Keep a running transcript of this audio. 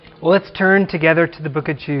Well, let's turn together to the book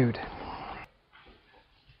of Jude.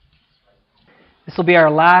 This will be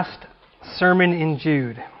our last sermon in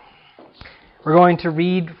Jude. We're going to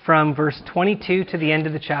read from verse 22 to the end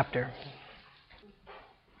of the chapter.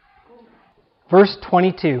 Verse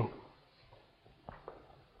 22.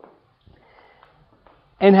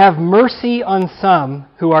 And have mercy on some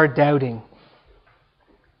who are doubting.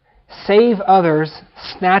 Save others,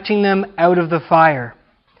 snatching them out of the fire.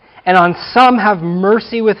 And on some have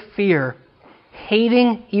mercy with fear,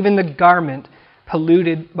 hating even the garment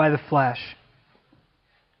polluted by the flesh.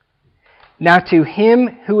 Now to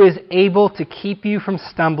him who is able to keep you from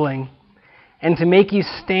stumbling, and to make you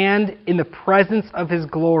stand in the presence of his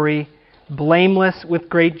glory, blameless with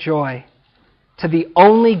great joy, to the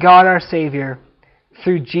only God our Savior,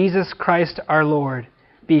 through Jesus Christ our Lord,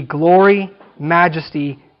 be glory,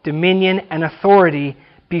 majesty, dominion, and authority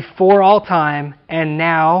before all time, and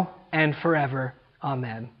now, and forever.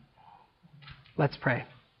 Amen. Let's pray.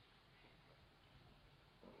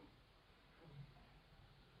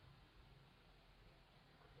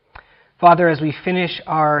 Father, as we finish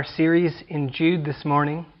our series in Jude this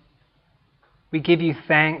morning, we give you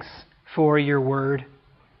thanks for your word.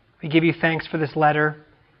 We give you thanks for this letter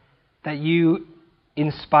that you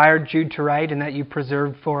inspired Jude to write and that you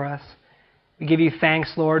preserved for us. We give you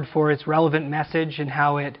thanks, Lord, for its relevant message and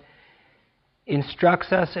how it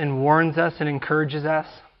instructs us and warns us and encourages us.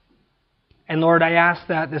 And Lord, I ask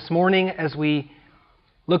that this morning as we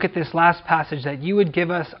look at this last passage that you would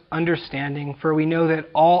give us understanding, for we know that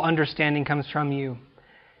all understanding comes from you.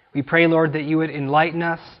 We pray, Lord, that you would enlighten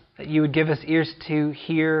us, that you would give us ears to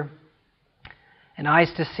hear and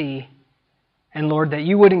eyes to see, and Lord, that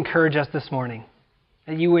you would encourage us this morning,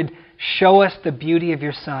 that you would show us the beauty of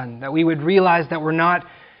your Son, that we would realize that we're not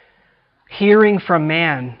hearing from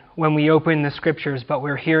man when we open the Scriptures, but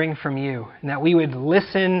we're hearing from you, and that we would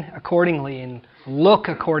listen accordingly and look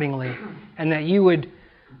accordingly, and that you would,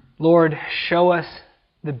 Lord, show us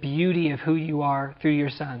the beauty of who you are through your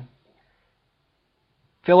Son.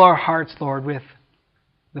 Fill our hearts, Lord, with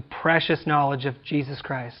the precious knowledge of Jesus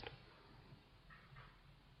Christ.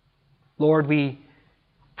 Lord, we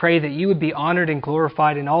pray that you would be honored and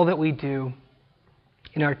glorified in all that we do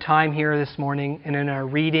in our time here this morning and in our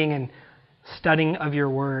reading and studying of your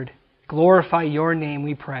word. Glorify your name,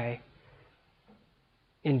 we pray.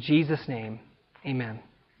 In Jesus' name, amen.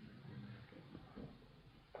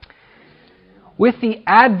 With the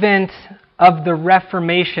advent of the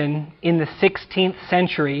Reformation in the 16th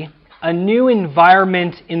century, a new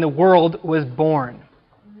environment in the world was born.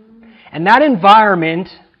 And that environment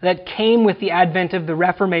that came with the advent of the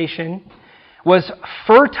Reformation was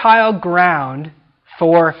fertile ground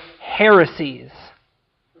for heresies.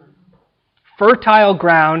 Fertile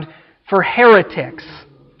ground for heretics.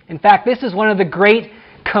 In fact, this is one of the great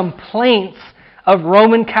complaints of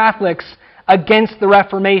Roman Catholics against the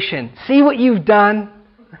Reformation. See what you've done?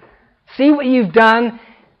 See what you've done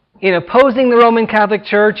in opposing the Roman Catholic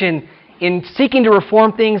Church and in seeking to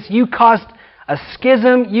reform things. You caused a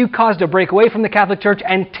schism, you caused a break away from the Catholic Church,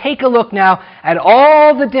 and take a look now at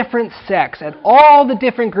all the different sects, at all the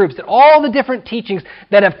different groups, at all the different teachings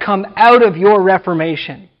that have come out of your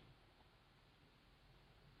Reformation.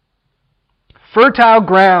 Fertile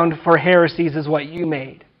ground for heresies is what you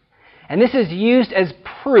made. And this is used as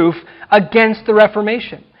proof against the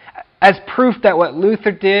Reformation, as proof that what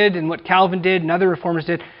Luther did and what Calvin did and other reformers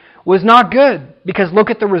did was not good, because look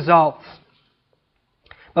at the results.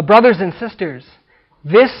 But brothers and sisters,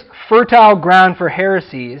 this fertile ground for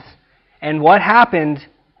heresies and what happened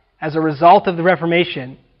as a result of the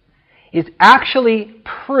Reformation is actually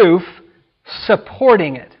proof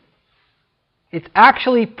supporting it. It's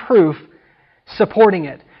actually proof supporting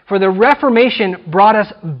it. For the Reformation brought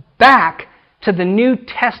us back to the New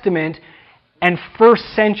Testament and first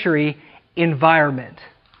century environment.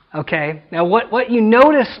 Okay? Now what you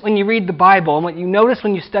notice when you read the Bible and what you notice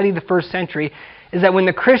when you study the first century is that when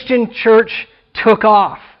the Christian church took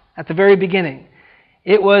off at the very beginning,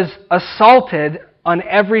 it was assaulted on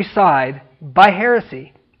every side by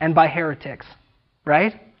heresy and by heretics.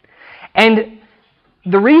 Right? And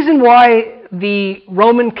the reason why the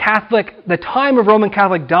time of Roman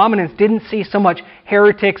Catholic dominance didn't see so much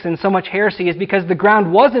heretics and so much heresy is because the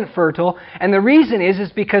ground wasn't fertile, and the reason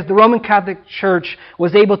is because the Roman Catholic Church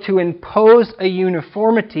was able to impose a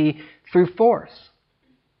uniformity through force.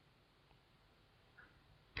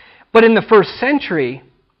 But in the first century,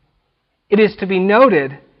 it is to be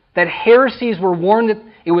noted that heresies were warned that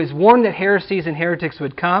it was warned that heresies and heretics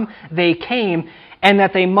would come. They came, and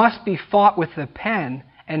that they must be fought with the pen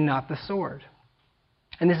and not the sword.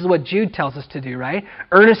 And this is what Jude tells us to do, right?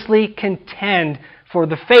 Earnestly contend for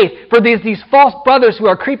the faith, for these false brothers who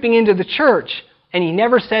are creeping into the church. And he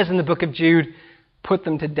never says in the book of Jude, put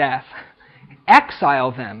them to death.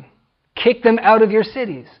 Exile them. Kick them out of your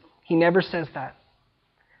cities. He never says that.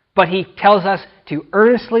 But he tells us to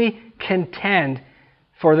earnestly contend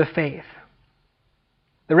for the faith.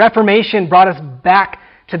 The Reformation brought us back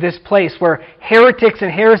to this place where heretics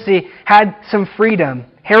and heresy had some freedom.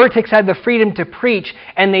 Heretics had the freedom to preach,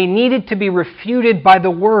 and they needed to be refuted by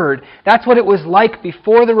the Word. That's what it was like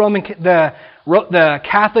before the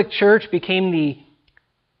Catholic Church became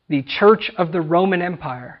the Church of the Roman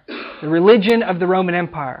Empire, the religion of the Roman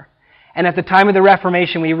Empire. And at the time of the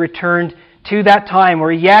Reformation, we returned to that time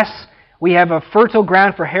where, yes, we have a fertile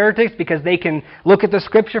ground for heretics because they can look at the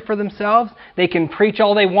Scripture for themselves. They can preach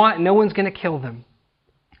all they want, and no one's going to kill them.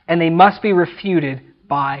 And they must be refuted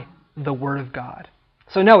by the Word of God.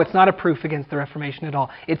 So no, it's not a proof against the Reformation at all.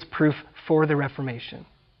 It's proof for the Reformation.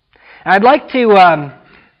 And I'd like to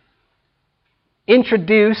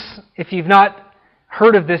introduce, if you've not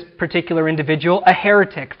heard of this particular individual, a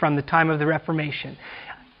heretic from the time of the Reformation.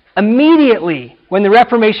 Immediately when the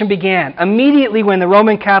Reformation began, immediately when the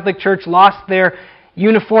Roman Catholic Church lost their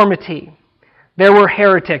uniformity, there were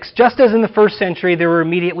heretics. Just as in the first century, there were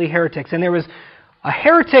immediately heretics. And there was a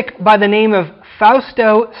heretic by the name of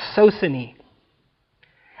Fausto Socini.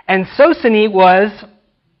 And Socini was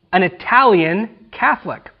an Italian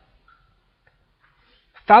Catholic.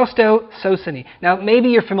 Fausto Socini. Now, maybe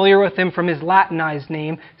you're familiar with him from his Latinized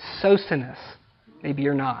name, Socinus. Maybe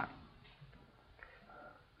you're not.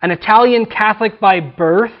 An Italian Catholic by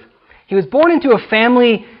birth, he was born into a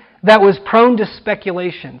family that was prone to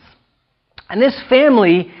speculations. And this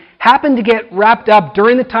family happened to get wrapped up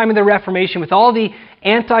during the time of the Reformation with all the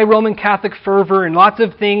anti-Roman Catholic fervor and lots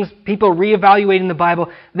of things, people reevaluating the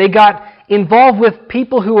Bible. They got involved with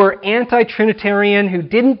people who were anti-Trinitarian, who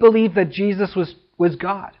didn't believe that Jesus was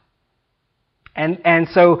God. And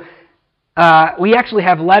so we actually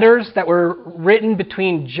have letters that were written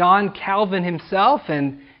between John Calvin himself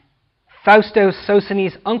and Fausto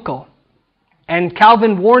Socini's uncle. And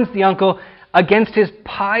Calvin warns the uncle against his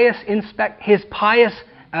impious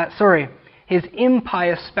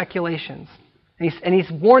speculations. And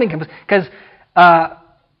he's warning him because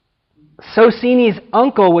Socini's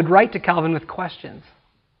uncle would write to Calvin with questions.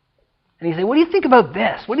 And he'd say, what do you think about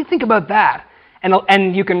this? What do you think about that?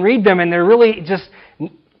 And you can read them, and they're really just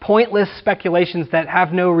pointless speculations that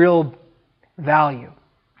have no real value.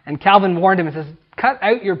 And Calvin warned him and says, cut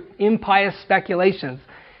out your impious speculations.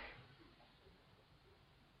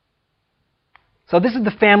 So this is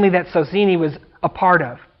the family that Socini was a part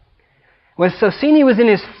of. When Socini was in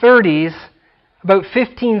his 30s, about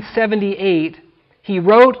 1578, he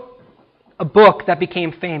wrote a book that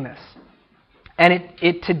became famous. And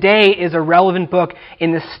it today is a relevant book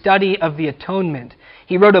in the study of the atonement.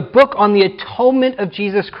 He wrote a book on the atonement of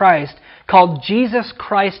Jesus Christ called Jesus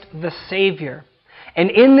Christ the Savior. And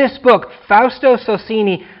in this book, Fausto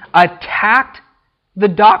Socini attacked the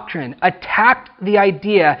doctrine, attacked the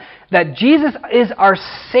idea that Jesus is our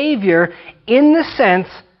Savior in the sense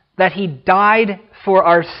that He died for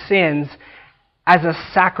our sins as a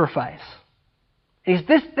sacrifice.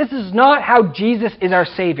 This is not how Jesus is our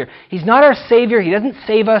Savior. He's not our Savior. He doesn't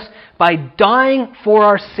save us by dying for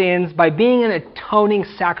our sins, by being an atoning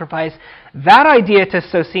sacrifice. That idea to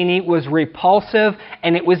Socini was repulsive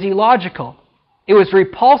and it was illogical. It was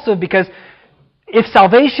repulsive because if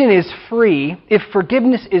salvation is free, if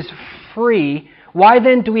forgiveness is free, why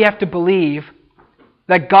then do we have to believe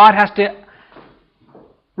that God has to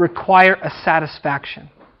require a satisfaction?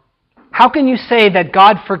 How can you say that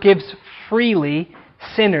God forgives freely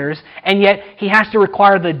sinners, and yet He has to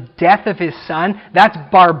require the death of His Son? That's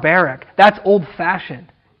barbaric. That's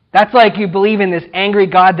old-fashioned. That's like you believe in this angry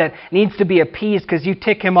God that needs to be appeased because you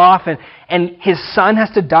tick Him off, and His Son has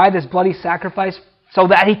to die this bloody sacrifice so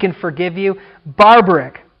that He can forgive you.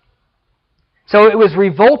 Barbaric. So it was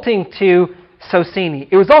revolting to Socini.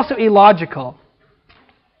 It was also illogical.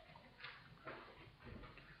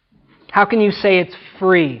 How can you say it's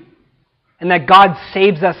free and that God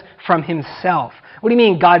saves us from Himself? What do you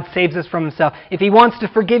mean God saves us from Himself? If He wants to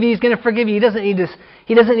forgive you, He's going to forgive you. He doesn't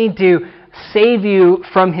need to save you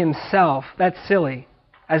from Himself. That's silly.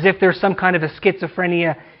 As if there's some kind of a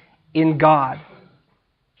schizophrenia in God.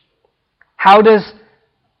 How does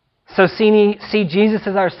Socini see Jesus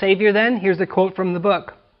as our Savior then? Here's a quote from the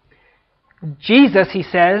book. Jesus, he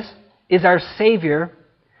says, is our Savior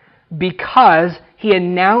because He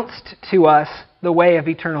announced to us the way of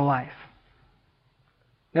eternal life.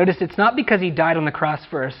 Notice it's not because He died on the cross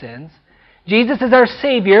for our sins. Jesus is our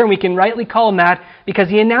Savior, and we can rightly call Him that because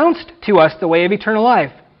He announced to us the way of eternal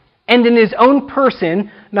life. and in his own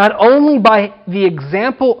person, not only by the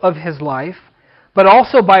example of his life, but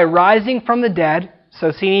also by rising from the dead.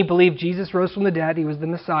 Socini believed Jesus rose from the dead, he was the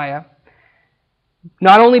Messiah.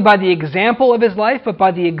 Not only by the example of his life, but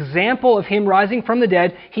by the example of him rising from the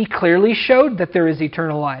dead, he clearly showed that there is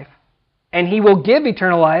eternal life. And he will give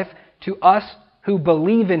eternal life to us who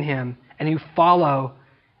believe in him and who follow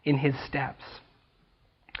in his steps.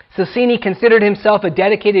 Socini considered himself a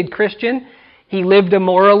dedicated Christian. He lived a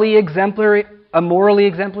morally exemplary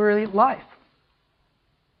life.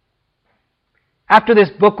 After this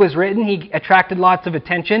book was written, he attracted lots of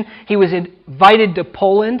attention. He was invited to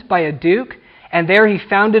Poland by a duke, and there he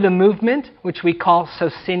founded a movement which we call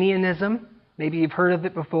Socinianism. Maybe you've heard of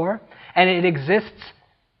it before. And it exists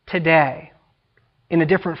today in a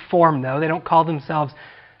different form, though. They don't call themselves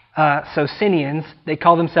Socinians. They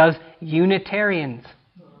call themselves Unitarians.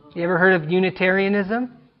 You ever heard of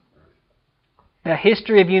Unitarianism? The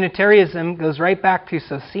history of Unitarianism goes right back to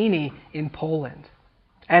Socini in Poland,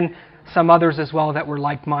 and some others as well that were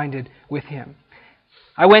like-minded with him.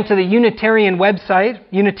 I went to the Unitarian website,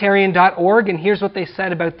 unitarian.org, and here's what they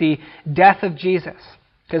said about the death of Jesus.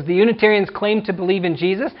 Because the Unitarians claim to believe in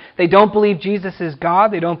Jesus. They don't believe Jesus is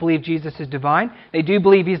God. They don't believe Jesus is divine. They do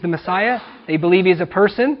believe he's the Messiah. They believe he's a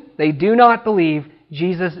person. They do not believe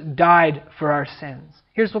Jesus died for our sins.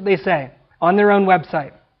 Here's what they say on their own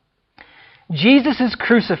website. Jesus'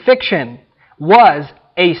 crucifixion was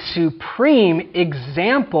a supreme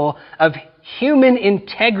example of human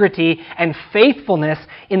integrity and faithfulness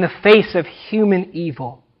in the face of human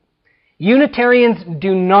evil. Unitarians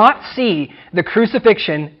do not see the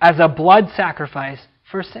crucifixion as a blood sacrifice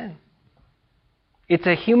for sin. It's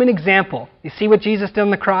a human example. You see what Jesus did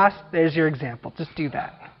on the cross? There's your example. Just do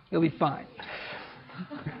that. You'll be fine.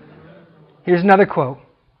 Here's another quote.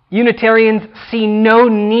 Unitarians see no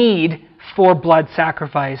need for blood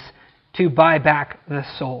sacrifice to buy back the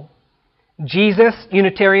soul. Jesus,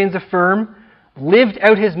 Unitarians affirm, lived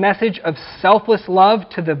out his message of selfless love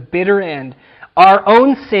to the bitter end. Our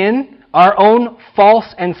own sin, our own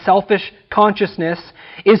false and selfish consciousness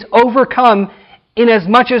is overcome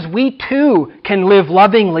inasmuch as we too can live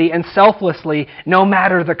lovingly and selflessly no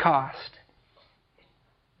matter the cost.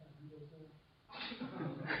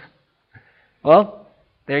 Well,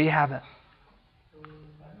 there you have it.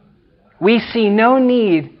 We see no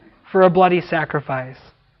need for a bloody sacrifice.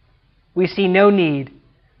 We see no need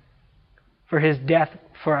for his death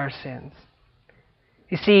for our sins.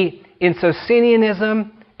 You see, in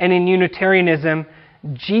Socinianism and in Unitarianism,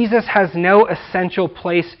 Jesus has no essential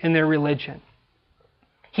place in their religion.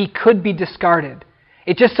 He could be discarded.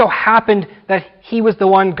 It just so happened that he was the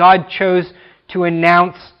one God chose to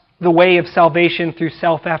announce the way of salvation through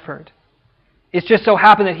self-effort. It just so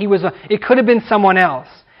happened that it could have been someone else.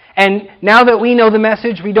 And now that we know the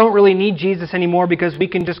message, we don't really need Jesus anymore because we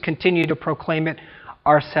can just continue to proclaim it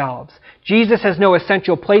ourselves. Jesus has no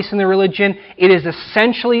essential place in the religion. It is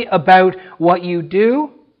essentially about what you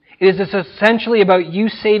do. It is essentially about you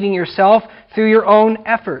saving yourself through your own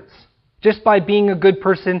efforts, just by being a good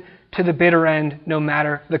person to the bitter end, no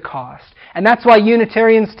matter the cost. And that's why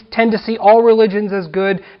Unitarians tend to see all religions as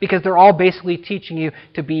good, because they're all basically teaching you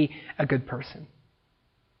to be a good person.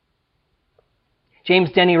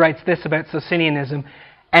 James Denney writes this about Socinianism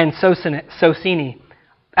and Socini.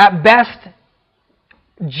 At best,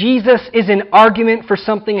 Jesus is an argument for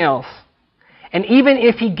something else. And even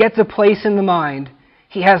if he gets a place in the mind,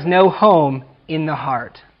 he has no home in the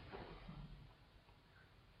heart.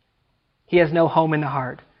 He has no home in the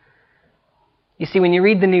heart. You see, when you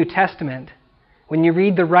read the New Testament, when you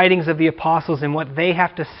read the writings of the apostles and what they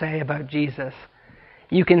have to say about Jesus,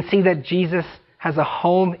 you can see that Jesus has a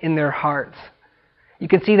home in their hearts. You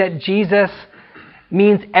can see that Jesus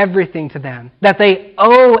means everything to them, that they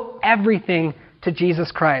owe everything to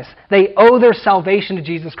Jesus Christ. They owe their salvation to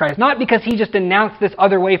Jesus Christ, not because he just announced this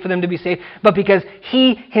other way for them to be saved, but because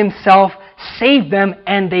he himself saved them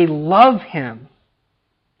and they love him.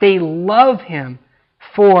 They love him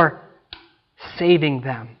for saving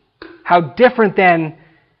them. How different then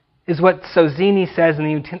is what Socini says in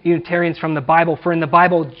the Unitarians from the Bible. For in the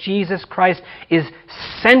Bible, Jesus Christ is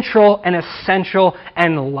central and essential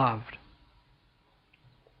and loved.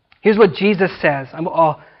 Here's what Jesus says.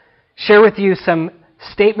 I'll share with you some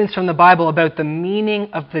statements from the Bible about the meaning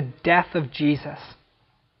of the death of Jesus.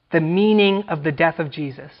 The meaning of the death of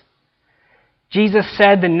Jesus. Jesus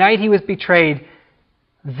said the night he was betrayed,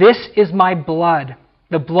 "This is my blood,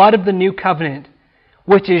 the blood of the new covenant,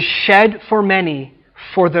 which is shed for many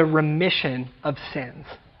for the remission of sins."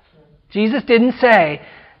 Jesus didn't say,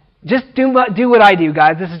 Just do what I do,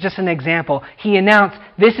 guys. This is just an example. He announced,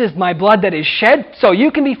 this is my blood that is shed so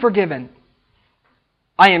you can be forgiven.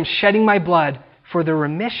 I am shedding my blood for the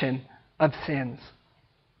remission of sins.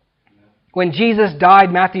 When Jesus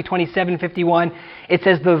died, Matthew 27:51, it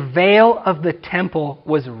says the veil of the temple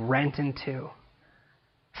was rent in two.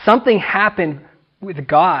 Something happened with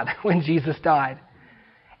God when Jesus died.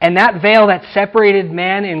 And that veil that separated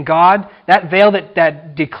man and God, that veil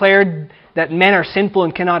that declared that men are sinful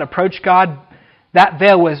and cannot approach God, that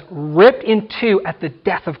veil was ripped in two at the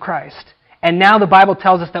death of Christ. And now the Bible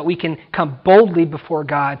tells us that we can come boldly before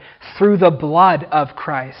God through the blood of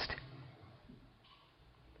Christ.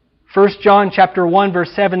 1 John chapter 1,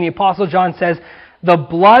 verse 7, the Apostle John says, the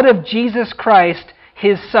blood of Jesus Christ,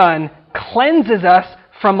 His Son, cleanses us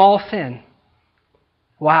from all sin.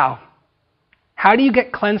 Wow. How do you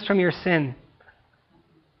get cleansed from your sin?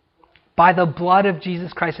 By the blood of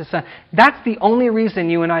Jesus Christ, His Son. That's the only reason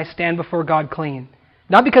you and I stand before God clean.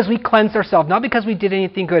 Not because we cleansed ourselves, not because we did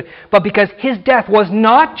anything good, but because His death was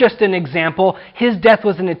not just an example. His death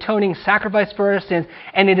was an atoning sacrifice for our sins,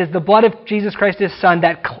 and it is the blood of Jesus Christ, His Son,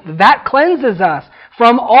 that cleanses us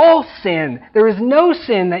from all sin. There is no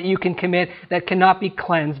sin that you can commit that cannot be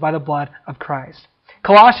cleansed by the blood of Christ.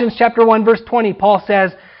 Colossians chapter 1, verse 20, Paul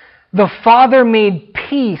says, the Father made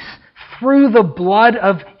peace through the blood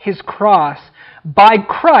of His cross by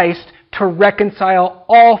Christ to reconcile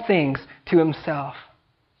all things to Himself.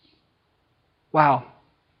 Wow.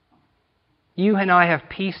 You and I have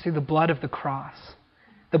peace through the blood of the cross.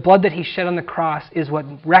 The blood that He shed on the cross is what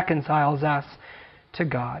reconciles us to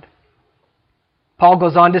God. Paul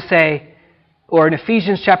goes on to say, or in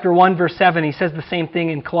Ephesians chapter 1, verse 7, he says the same thing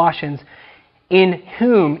in Colossians, in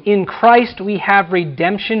whom, in Christ, we have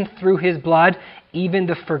redemption through His blood, even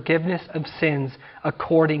the forgiveness of sins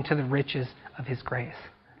according to the riches of His grace.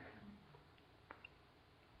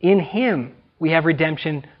 In Him, we have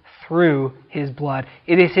redemption through His blood.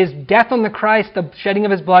 It is His death on the cross, the shedding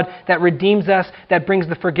of His blood, that redeems us, that brings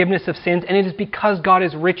the forgiveness of sins, and it is because God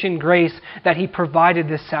is rich in grace that He provided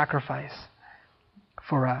this sacrifice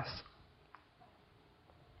for us.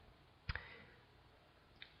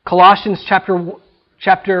 Colossians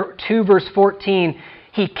chapter 2, verse 14,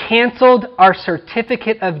 He canceled our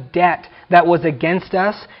certificate of debt that was against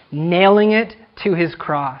us, nailing it to His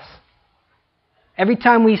cross. Every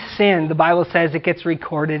time we sin, the Bible says it gets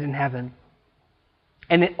recorded in heaven.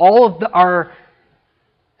 And all of our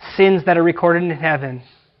sins that are recorded in heaven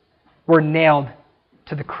were nailed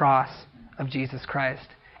to the cross of Jesus Christ.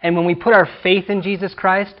 And when we put our faith in Jesus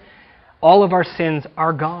Christ, all of our sins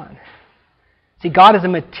are gone. See, God is a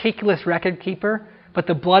meticulous record keeper, but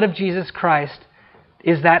the blood of Jesus Christ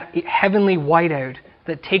is that heavenly whiteout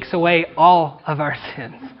that takes away all of our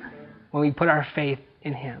sins when we put our faith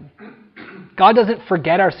in Him. God doesn't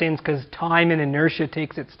forget our sins because time and inertia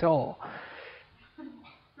takes its toll.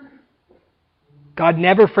 God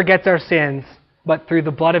never forgets our sins, but through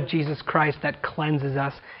the blood of Jesus Christ that cleanses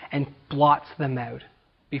us and blots them out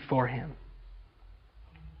before Him.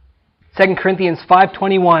 2 Corinthians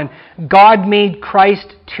 5:21, God made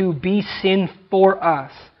Christ to be sin for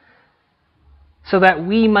us, so that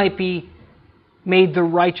we might be made the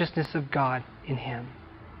righteousness of God in Him.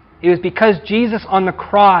 It was because Jesus on the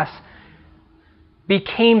cross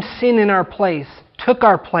became sin in our place, took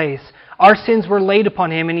our place. Our sins were laid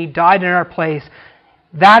upon Him and He died in our place.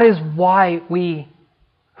 That is why we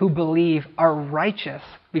who believe are righteous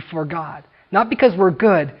before God. Not because we're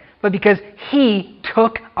good, but because He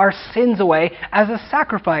took our sins away as a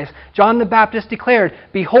sacrifice. John the Baptist declared,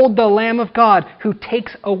 behold the Lamb of God who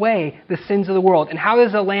takes away the sins of the world. And how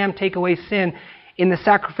does a lamb take away sin in the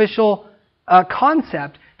sacrificial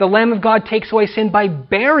concept? The Lamb of God takes away sin by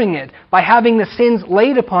bearing it, by having the sins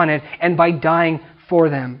laid upon it, and by dying for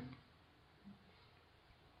them.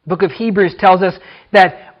 The book of Hebrews tells us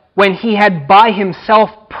that when He had by Himself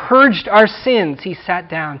purged our sins, He sat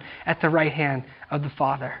down at the right hand of the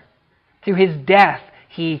Father. Through His death,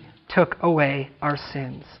 He took away our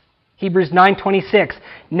sins. Hebrews 9:26,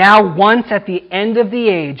 now once at the end of the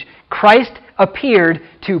age, Christ appeared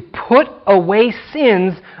to put away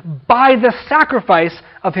sins by the sacrifice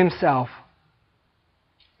of Himself.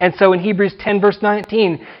 And so in Hebrews 10 verse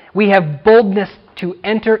 19, we have boldness to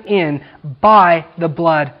enter in by the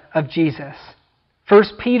blood of Jesus. 1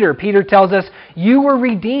 Peter tells us, you were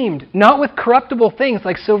redeemed, not with corruptible things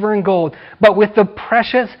like silver and gold, but with the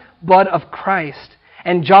precious blood of Christ.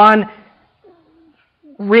 And John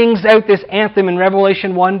rings out this anthem in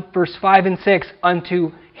Revelation 1 verse 5 and 6,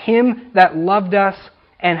 unto Him that loved us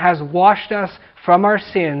and has washed us from our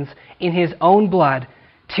sins in His own blood,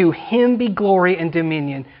 to Him be glory and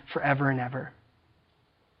dominion forever and ever.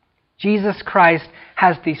 Jesus Christ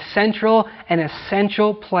has the central and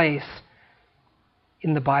essential place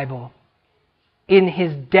in the Bible. In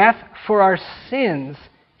his death for our sins,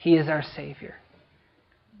 he is our Savior.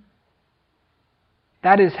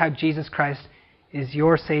 That is how Jesus Christ is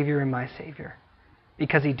your Savior and my Savior,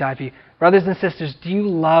 because he died for you. Brothers and sisters, do you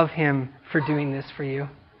love him for doing this for you?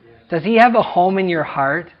 Does he have a home in your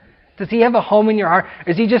heart? Does he have a home in your heart?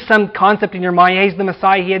 Or is he just some concept in your mind? Hey, he's the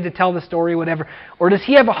Messiah, he had to tell the story, whatever. Or does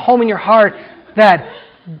he have a home in your heart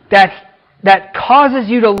that causes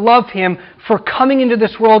you to love him for coming into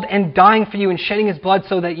this world and dying for you and shedding his blood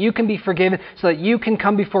so that you can be forgiven, so that you can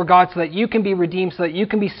come before God, so that you can be redeemed, so that you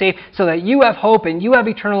can be saved, so that you have hope and you have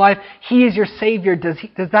eternal life? He is your Savior. Does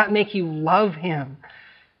that make you love him?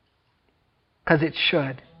 Because it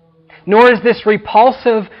should. Nor is this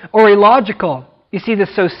repulsive or illogical. You see, the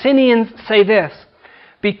Socinians say this: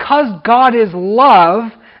 because God is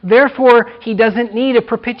love, therefore he doesn't need a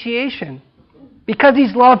propitiation. Because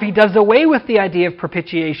he's love, he does away with the idea of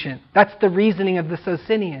propitiation. That's the reasoning of the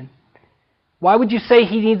Socinian. Why would you say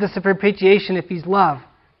he needs a propitiation if he's love?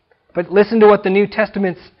 But listen to what the New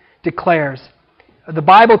Testament declares. The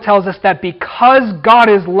Bible tells us that because God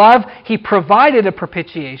is love, he provided a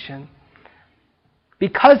propitiation.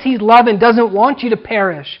 Because he's love and doesn't want you to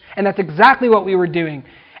perish. And that's exactly what we were doing.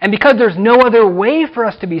 And because there's no other way for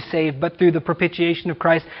us to be saved but through the propitiation of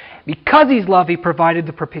Christ, because he's love, he provided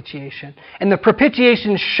the propitiation. And the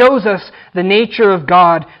propitiation shows us the nature of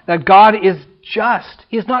God, that God is just.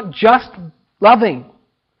 He is not just loving.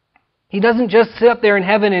 He doesn't just sit up there in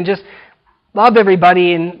heaven and just love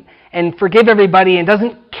everybody and forgive everybody and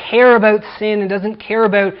doesn't care about sin and doesn't care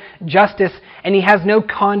about justice, and he has no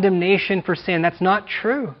condemnation for sin. That's not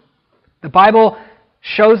true. The Bible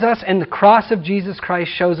shows us, and the cross of Jesus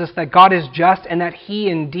Christ shows us, that God is just and that he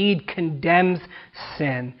indeed condemns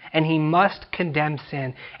sin. And he must condemn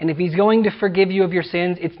sin. And if he's going to forgive you of your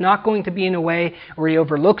sins, it's not going to be in a way where he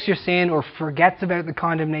overlooks your sin or forgets about the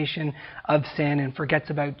condemnation of sin and forgets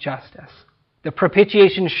about justice. The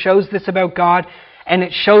propitiation shows this about God, and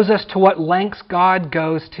it shows us to what lengths God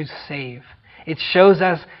goes to save. It shows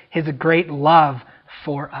us his great love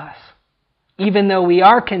for us. Even though we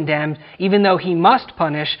are condemned, even though he must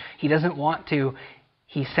punish, he doesn't want to.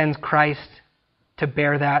 He sends Christ to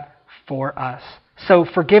bear that for us. So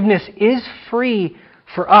forgiveness is free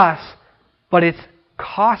for us, but it's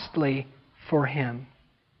costly for him.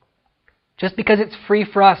 Just because it's free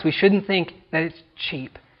for us, we shouldn't think that it's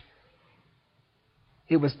cheap.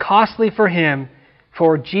 It was costly for him,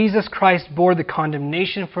 for Jesus Christ bore the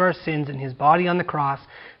condemnation for our sins in his body on the cross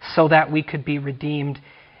so that we could be redeemed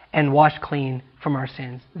and washed clean from our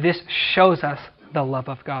sins. This shows us the love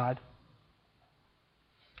of God.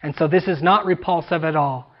 And so this is not repulsive at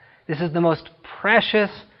all. This is the most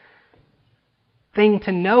precious thing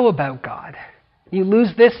to know about God. You lose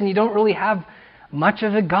this and you don't really have much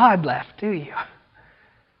of a God left, do you?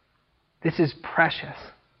 This is precious.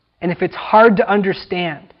 And if it's hard to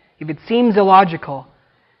understand, if it seems illogical,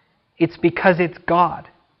 it's because it's God.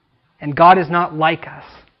 And God is not like us.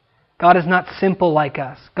 God is not simple like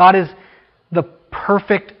us. God is the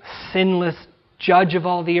perfect, sinless judge of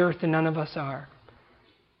all the earth, and none of us are.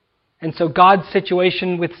 And so God's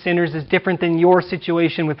situation with sinners is different than your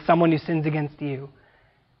situation with someone who sins against you.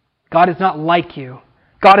 God is not like you.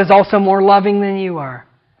 God is also more loving than you are.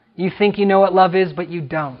 You think you know what love is, but you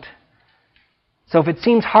don't. So if it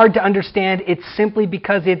seems hard to understand, it's simply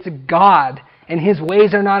because it's God. And his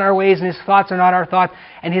ways are not our ways, and his thoughts are not our thoughts,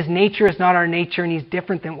 and his nature is not our nature, and he's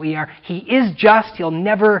different than we are. He is just. He'll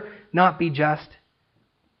never not be just.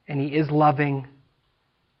 And he is loving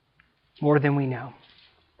more than we know.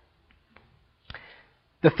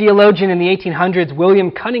 The theologian in the 1800s,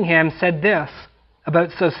 William Cunningham, said this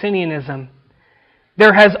about Socinianism: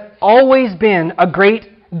 there has always been a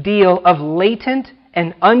great deal of latent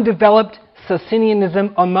and undeveloped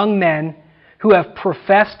Socinianism among men who have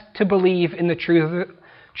professed to believe in the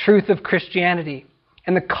truth of Christianity.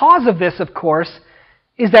 And the cause of this, of course,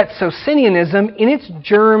 is that Socinianism, in its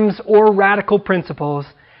germs or radical principles,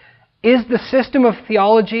 is the system of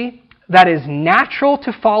theology that is natural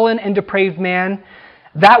to fallen and depraved man,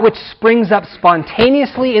 that which springs up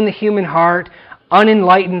spontaneously in the human heart,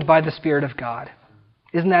 unenlightened by the Spirit of God.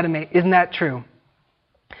 Isn't that true?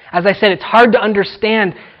 As I said, it's hard to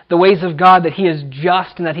understand the ways of God, that he is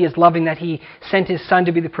just and that he is loving, that he sent his Son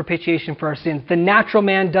to be the propitiation for our sins. The natural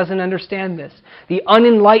man doesn't understand this. The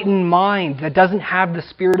unenlightened mind that doesn't have the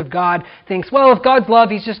Spirit of God thinks, well, if God's love,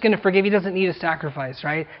 he's just going to forgive. He doesn't need a sacrifice,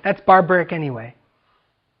 right? That's barbaric anyway.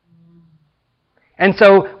 And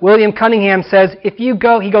so William Cunningham says, he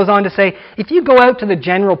goes on to say, if you go out to the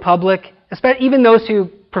general public, especially even those who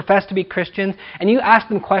profess to be Christians and you ask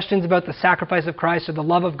them questions about the sacrifice of Christ or the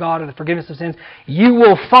love of God or the forgiveness of sins, you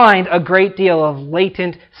will find a great deal of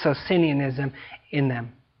latent Socinianism in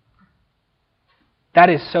them. That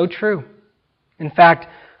is so true. In fact,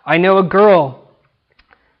 I know a girl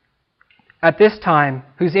at this time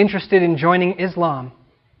who's interested in joining Islam.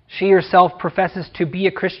 She herself professes to be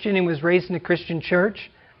a Christian and was raised in a Christian church.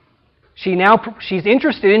 She's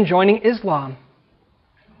interested in joining Islam.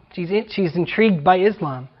 She's intrigued by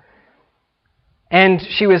Islam. And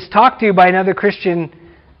she was talked to by another Christian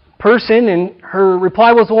person, and her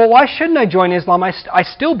reply was, well, why shouldn't I join Islam? I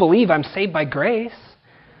still believe I'm saved by grace.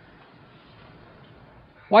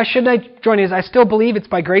 Why shouldn't I join Islam? I still believe it's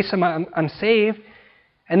by grace I'm saved.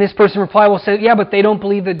 And this person replied, well, said, yeah, but they don't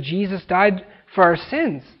believe that Jesus died for our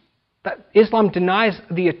sins. That Islam denies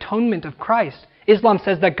the atonement of Christ. Islam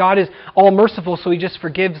says that God is all merciful, so He just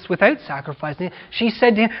forgives without sacrificing. She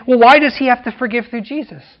said to him, well, why does He have to forgive through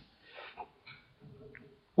Jesus?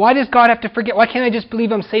 Why does God have to forgive? Why can't I just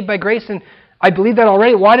believe I'm saved by grace and I believe that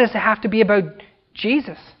already? Why does it have to be about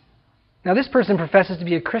Jesus? Now, this person professes to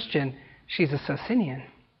be a Christian. She's a Socinian.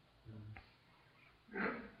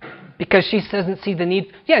 Because she doesn't see the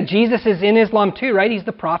need. Yeah, Jesus is in Islam too, right? He's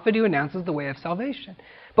the prophet who announces the way of salvation.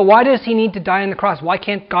 But why does He need to die on the cross? Why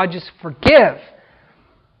can't God just forgive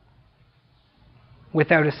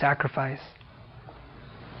without a sacrifice?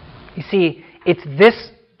 You see, it's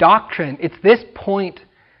this doctrine, it's this point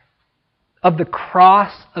of the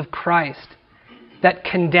cross of Christ that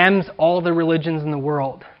condemns all the religions in the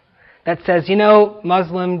world. That says,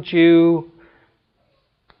 Muslim, Jew,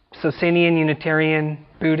 Socinian, Unitarian,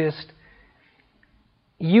 Buddhist,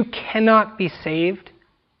 you cannot be saved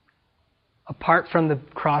apart from the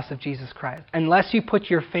cross of Jesus Christ. Unless you put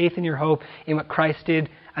your faith and your hope in what Christ did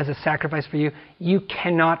as a sacrifice for you, you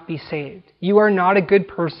cannot be saved. You are not a good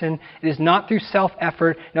person. It is not through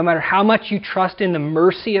self-effort. No matter how much you trust in the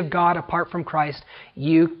mercy of God apart from Christ,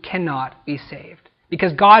 you cannot be saved.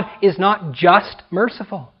 Because God is not just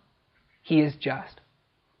merciful. He is just.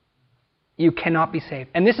 You cannot be saved.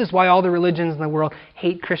 And this is why all the religions in the world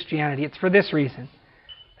hate Christianity. It's for this reason.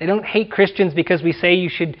 They don't hate Christians because we say you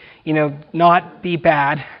should, not be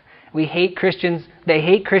bad. We hate Christians. They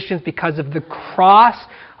hate Christians because of the cross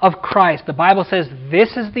of Christ. The Bible says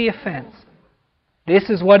this is the offense. This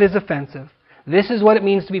is what is offensive. This is what it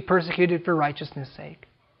means to be persecuted for righteousness' sake.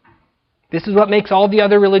 This is what makes all the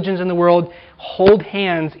other religions in the world hold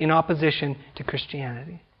hands in opposition to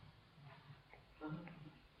Christianity.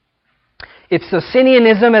 Its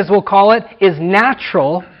Socinianism, as we'll call it, is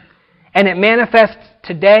natural, and it manifests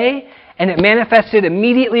today, and it manifested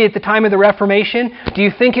immediately at the time of the Reformation. Do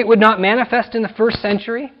you think it would not manifest in the first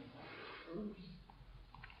century?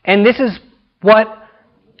 And this is what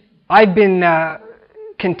I've been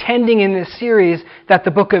contending in this series that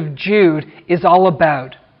the book of Jude is all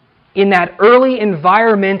about. In that early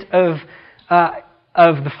environment of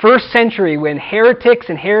the first century, when heretics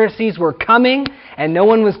and heresies were coming and no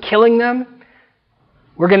one was killing them,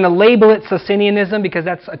 we're going to label it Socinianism because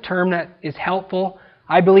that's a term that is helpful.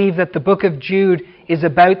 I believe that the book of Jude is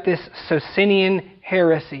about this Socinian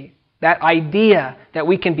heresy. That idea that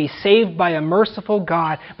we can be saved by a merciful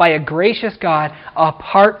God, by a gracious God,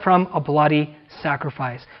 apart from a bloody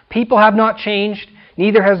sacrifice. People have not changed,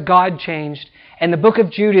 neither has God changed. And the book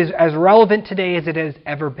of Jude is as relevant today as it has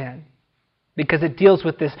ever been. Because it deals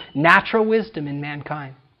with this natural wisdom in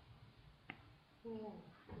mankind.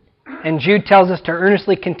 And Jude tells us to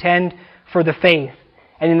earnestly contend for the faith.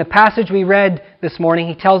 And in the passage we read this morning,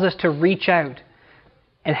 he tells us to reach out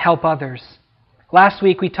and help others. Last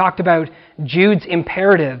week we talked about Jude's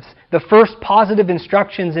imperatives, the first positive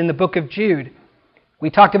instructions in the book of Jude. We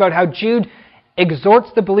talked about how Jude exhorts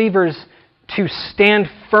the believers to stand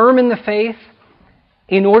firm in the faith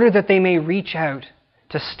in order that they may reach out.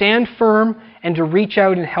 To stand firm and to reach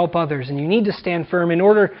out and help others. And you need to stand firm in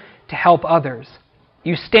order to help others.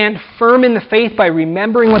 You stand firm in the faith by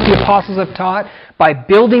remembering what the apostles have taught, by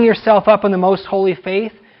building yourself up in the most holy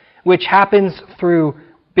faith, which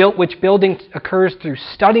building occurs through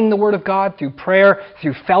studying the Word of God, through prayer,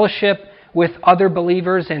 through fellowship with other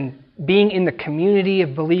believers, and being in the community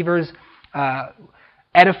of believers,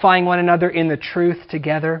 edifying one another in the truth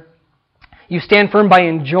together. You stand firm by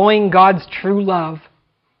enjoying God's true love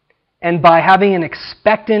and by having an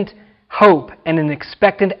expectant hope and an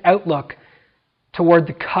expectant outlook toward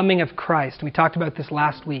the coming of Christ. We talked about this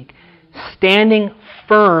last week. Standing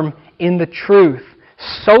firm in the truth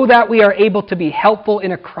so that we are able to be helpful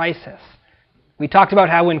in a crisis. We talked about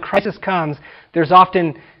how when crisis comes, there's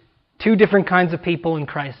often two different kinds of people in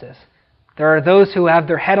crisis. There are those who have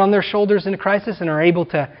their head on their shoulders in a crisis and are able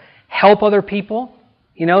to help other people.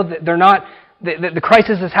 They're not, the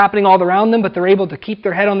crisis is happening all around them, but they're able to keep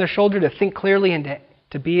their head on their shoulder, to think clearly and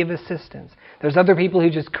to be of assistance. There's other people who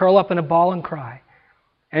just curl up in a ball and cry.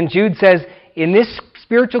 And Jude says, in this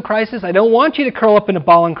spiritual crisis, I don't want you to curl up in a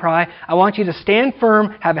ball and cry. I want you to stand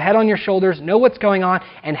firm, have a head on your shoulders, know what's going on,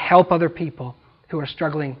 and help other people who are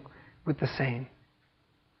struggling with the same.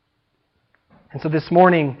 And so this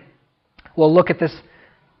morning, we'll look at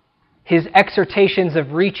his exhortations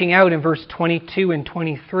of reaching out in verse 22 and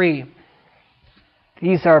 23.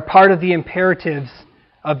 These are part of the imperatives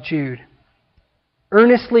of Jude.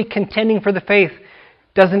 Earnestly contending for the faith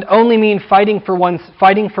doesn't only mean fighting for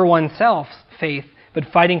oneself's faith, but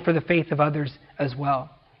fighting for the faith of others as well.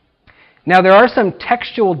 Now, there are some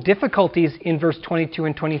textual difficulties in verse 22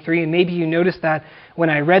 and 23, and maybe you noticed that when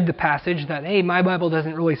I read the passage, that, hey, my Bible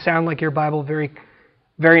doesn't really sound like your Bible very,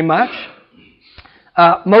 very much.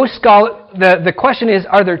 The question is,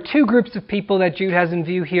 are there two groups of people that Jude has in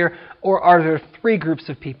view here, or are there three groups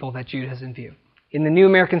of people that Jude has in view? In the New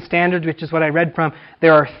American Standard, which is what I read from,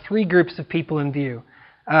 there are three groups of people in view.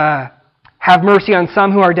 Have mercy on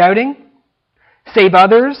some who are doubting, save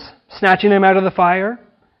others, snatching them out of the fire,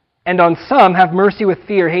 and on some have mercy with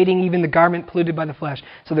fear, hating even the garment polluted by the flesh.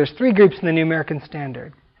 So there's three groups in the New American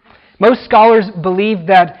Standard. Most scholars believe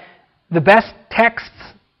that the best texts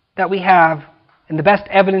that we have and the best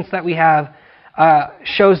evidence that we have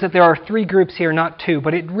shows that there are three groups here, not two.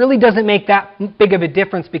 But it really doesn't make that big of a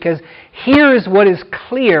difference, because here is what is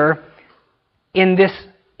clear in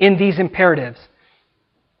these imperatives.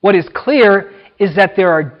 What is clear is that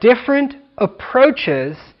there are different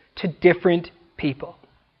approaches to different people.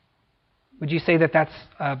 Would you say that that's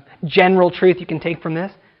a general truth you can take from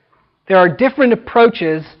this? There are different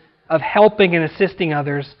approaches of helping and assisting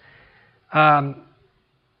others.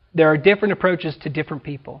 There are different approaches to different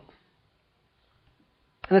people.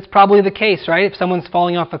 And that's probably the case, right? If someone's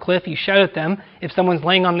falling off a cliff, you shout at them. If someone's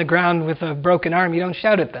laying on the ground with a broken arm, you don't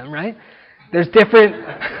shout at them, right? There's different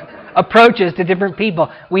approaches to different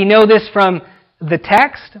people. We know this from the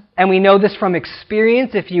text, and we know this from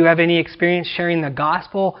experience. If you have any experience sharing the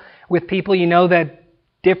gospel with people, you know that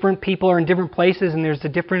different people are in different places, and there's a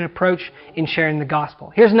different approach in sharing the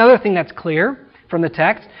gospel. Here's another thing that's clear from the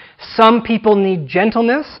text. Some people need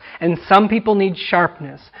gentleness, and some people need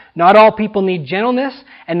sharpness. Not all people need gentleness,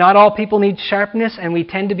 and not all people need sharpness, and we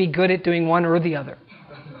tend to be good at doing one or the other.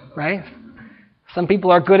 Right? Some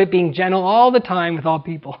people are good at being gentle all the time with all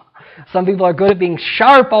people. Some people are good at being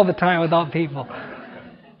sharp all the time with all people.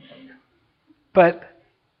 But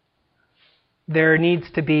there needs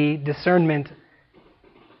to be discernment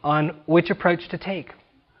on which approach to take.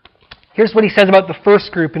 Here's what he says about the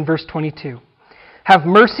first group in verse 22. Have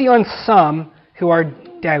mercy on some who are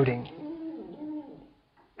doubting.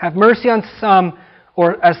 Have mercy on some,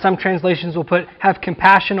 or as some translations will put, have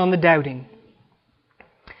compassion on the doubting.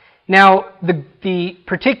 Now, the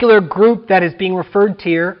particular group that is being referred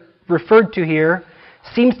to here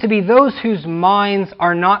seems to be those whose minds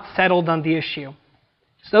are not settled on the issue.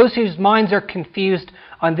 It's those whose minds are confused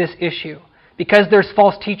on this issue. Because there's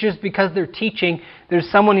false teachers, because they're teaching, there's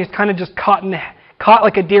someone who's kind of just caught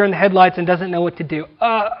like a deer in the headlights and doesn't know what to do.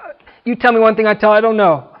 You tell me one thing, I don't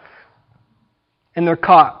know. And they're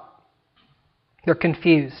caught. They're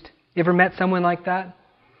confused. You ever met someone like that?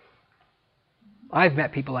 I've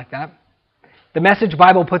met people like that. The Message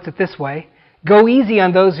Bible puts it this way: go easy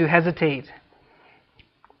on those who hesitate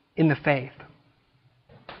in the faith.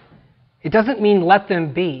 It doesn't mean let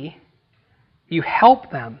them be. You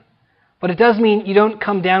help them. But it does mean you don't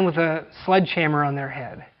come down with a sledgehammer on their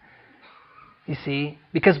head. You see?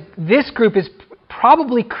 Because this group is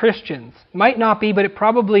probably Christians. Might not be, but it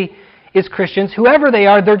probably is Christians. Whoever they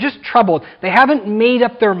are, they're just troubled. They haven't made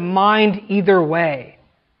up their mind either way.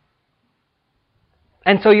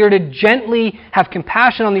 And so you're to gently have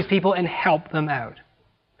compassion on these people and help them out.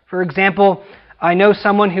 For example, I know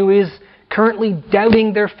someone who is currently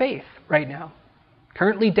doubting their faith right now.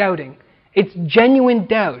 Currently doubting. It's genuine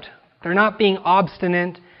doubt. They're not being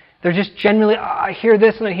obstinate. They're just genuinely, I hear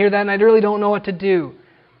this and I hear that and I really don't know what to do.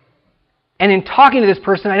 And in talking to this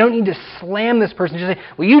person, I don't need to slam this person. Just say,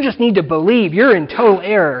 well, you just need to believe. You're in total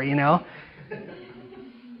error, you know.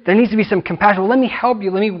 There needs to be some compassion. Well, let me help you.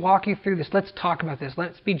 Let me walk you through this. Let's talk about this.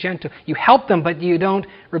 Let's be gentle. You help them, but you don't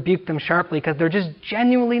rebuke them sharply because they're just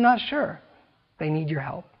genuinely not sure. They need your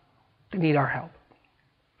help. They need our help.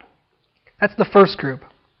 That's the first group.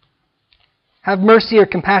 Have mercy or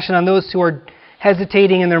compassion on those who are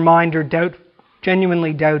hesitating in their mind or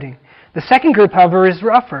genuinely doubting. The second group, however, is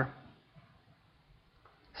rougher.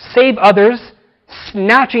 Save others,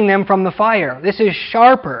 snatching them from the fire. This is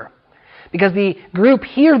sharper. Because the group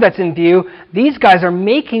here that's in view, these guys are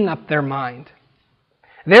making up their mind.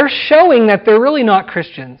 They're showing that they're really not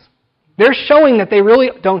Christians. They're showing that they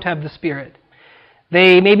really don't have the Spirit.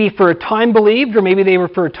 They maybe for a time believed, or maybe they were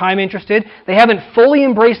for a time interested. They haven't fully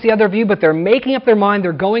embraced the other view, but they're making up their mind.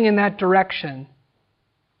 They're going in that direction.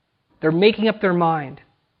 They're making up their mind.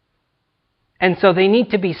 And so they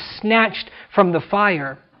need to be snatched from the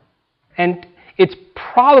fire. And it's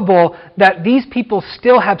probable that these people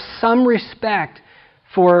still have some respect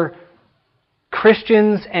for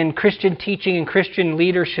Christians and Christian teaching and Christian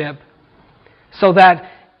leadership, so that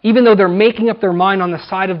even though they're making up their mind on the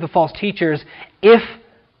side of the false teachers, if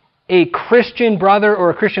a Christian brother or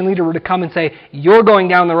a Christian leader were to come and say, "You're going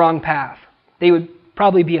down the wrong path," they would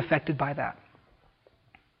probably be affected by that.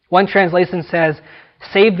 One translation says,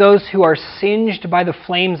 "Save those who are singed by the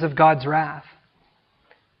flames of God's wrath."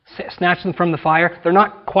 Snatch them from the fire. They're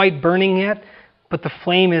not quite burning yet, but the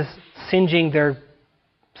flame is singeing their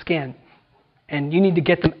skin. And you need to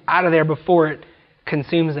get them out of there before it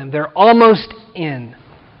consumes them. They're almost in.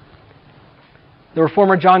 The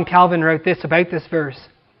reformer John Calvin wrote this about this verse.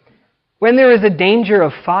 "When there is a danger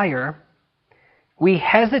of fire, we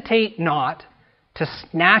hesitate not to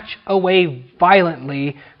snatch away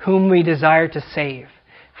violently whom we desire to save.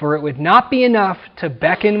 For it would not be enough to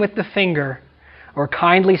beckon with the finger or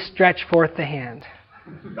kindly stretch forth the hand."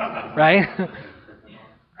 Right?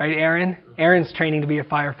 Right, Aaron? Aaron's training to be a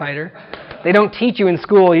firefighter. They don't teach you in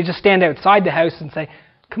school. You just stand outside the house and say,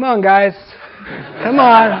 "Come on, guys. Come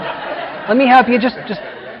on. Let me help you. Just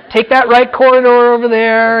take that right corridor over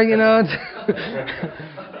there." You know,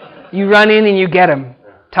 you run in and you get them.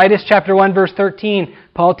 Titus chapter 1, verse 13,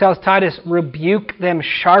 Paul tells Titus, "Rebuke them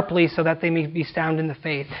sharply so that they may be sound in the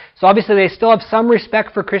faith." So obviously they still have some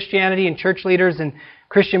respect for Christianity and church leaders and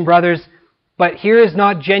Christian brothers, but here is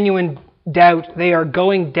not genuine doubt. They are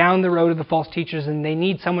going down the road of the false teachers, and they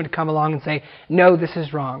need someone to come along and say, "No, this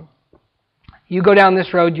is wrong. You go down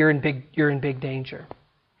this road, you're in big danger."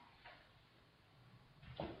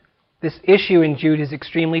 This issue in Jude is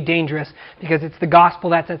extremely dangerous because it's the gospel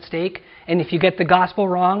that's at stake. And if you get the gospel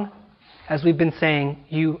wrong, as we've been saying,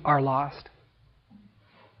 you are lost.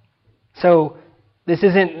 So this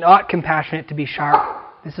isn't not compassionate to be sharp.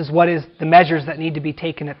 This is what is the measures that need to be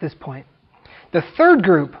taken at this point. The third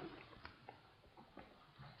group,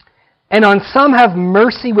 "And on some have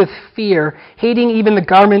mercy with fear, hating even the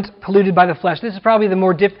garment polluted by the flesh." This is probably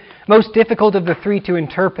the most difficult of the three to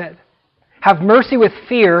interpret. Have mercy with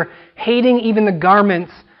fear, hating even the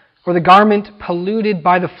garments or the garment polluted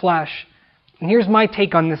by the flesh. And here's my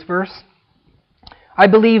take on this verse. I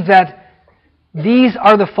believe that these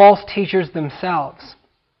are the false teachers themselves.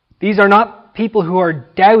 These are not people who are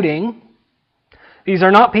doubting. These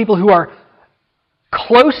are not people who are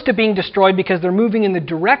close to being destroyed because they're moving in the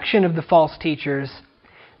direction of the false teachers.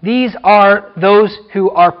 These are those who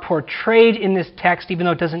are portrayed in this text, even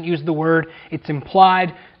though it doesn't use the word, it's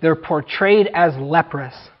implied. They're portrayed as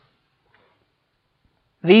leprous.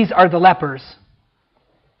 These are the lepers.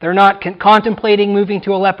 They're not contemplating moving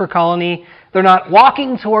to a leper colony. They're not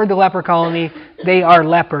walking toward the leper colony. They are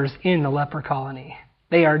lepers in the leper colony.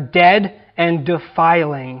 They are dead and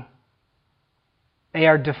defiling. They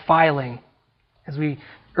are defiling. As we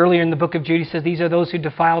earlier in the book of Jude, he says, "These are those who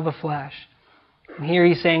defile the flesh." And here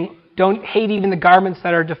he's saying, don't hate even the garments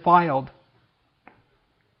that are defiled.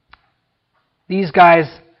 These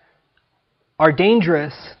guys are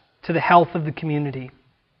dangerous to the health of the community.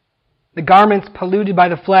 The garments polluted by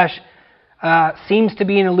the flesh seems to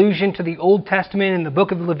be an allusion to the Old Testament. In the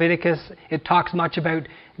book of Leviticus, it talks much about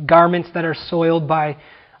garments that are soiled by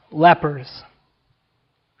lepers,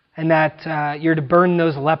 and that you're to burn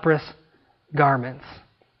those leprous garments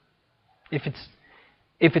if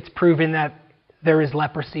it's proven that there is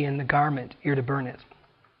leprosy in the garment. You're to burn it.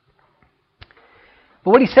 But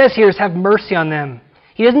what he says here is have mercy on them.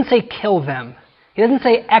 He doesn't say kill them. He doesn't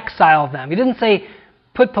say exile them. He doesn't say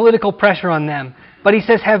put political pressure on them. But he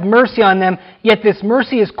says have mercy on them. Yet this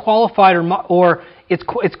mercy is qualified or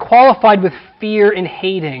it's qualified with fear and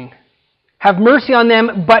hating. Have mercy on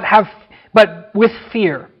them, but with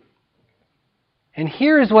fear. And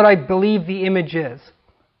here is what I believe the image is.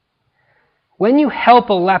 When you help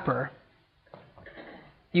a leper,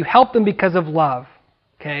 you help them because of love.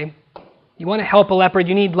 Okay? You want to help a leper,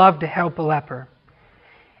 you need love to help a leper.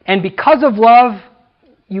 And because of love,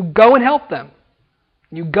 you go and help them.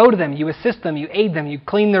 You go to them, you assist them, you aid them, you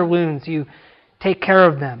clean their wounds, you take care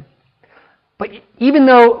of them. But even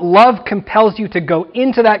though love compels you to go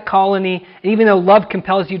into that colony, and even though love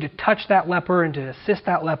compels you to touch that leper and to assist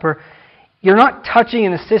that leper, you're not touching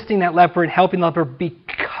and assisting that leper and helping the leper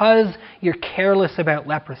because you're careless about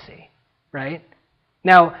leprosy. right?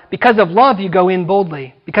 Now, because of love, you go in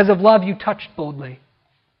boldly. Because of love, you touch boldly.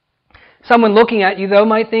 Someone looking at you, though,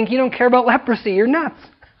 might think you don't care about leprosy. You're nuts.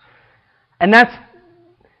 And that's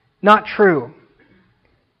not true.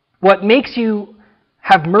 What makes you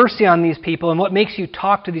have mercy on these people, and what makes you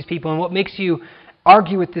talk to these people, and what makes you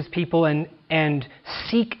argue with these people and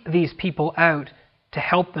seek these people out to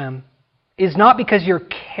help them, is not because you're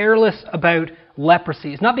careless about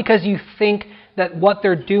leprosy. It's not because you think that what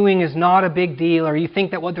they're doing is not a big deal, or you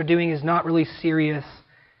think that what they're doing is not really serious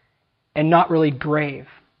and not really grave.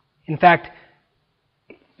 In fact,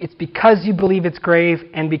 it's because you believe it's grave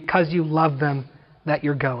and because you love them that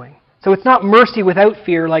you're going. So it's not mercy without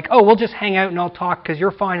fear, like, oh, we'll just hang out and I'll talk because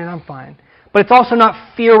you're fine and I'm fine. But it's also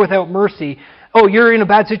not fear without mercy. Oh, you're in a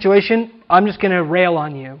bad situation, I'm just going to rail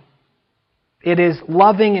on you. It is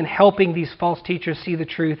loving and helping these false teachers see the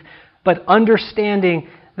truth, but understanding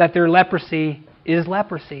that their leprosy is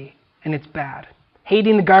leprosy and it's bad.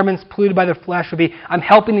 Hating the garments polluted by their flesh would be, I'm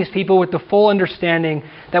helping these people with the full understanding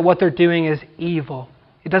that what they're doing is evil.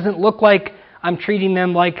 It doesn't look like I'm treating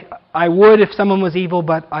them like I would if someone was evil,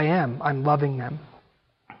 but I am. I'm loving them.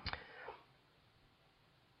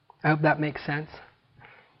 I hope that makes sense.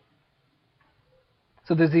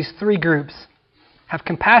 So there's these three groups. Have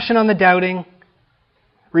compassion on the doubting,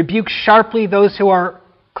 rebuke sharply those who are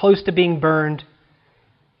close to being burned,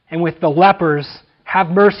 and with the lepers, have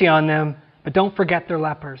mercy on them, but don't forget they're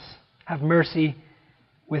lepers. Have mercy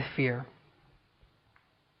with fear.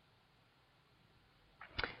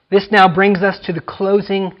 This now brings us to the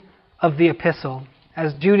closing of the epistle.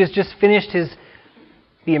 As Jude has just finished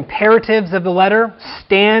the imperatives of the letter,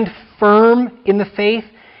 stand firm in the faith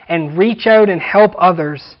and reach out and help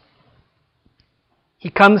others. He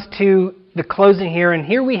comes to the closing here, and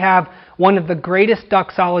here we have one of the greatest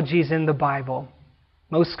doxologies in the Bible.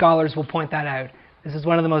 Most scholars will point that out. This is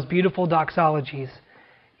one of the most beautiful doxologies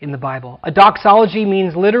in the Bible. A doxology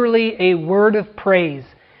means literally a word of praise.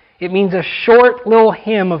 It means a short little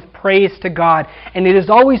hymn of praise to God. And it is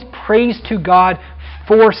always praise to God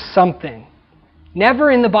for something.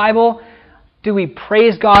 Never in the Bible do we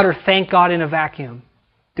praise God or thank God in a vacuum.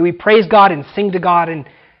 Do we praise God and sing to God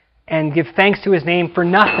and give thanks to His name for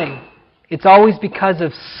nothing? It's always because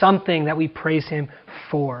of something that we praise Him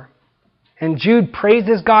for. And Jude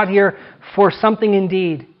praises God here for something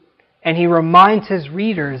indeed. And he reminds his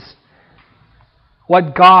readers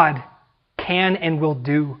what God can and will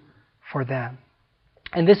do for them.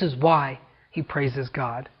 And this is why he praises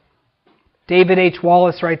God. David H.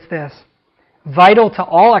 Wallace writes this: vital to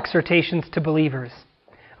all exhortations to believers.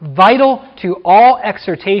 Vital to all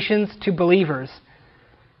exhortations to believers.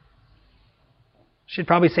 Should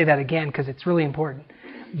probably say that again because it's really important.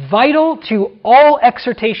 Vital to all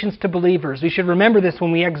exhortations to believers. We should remember this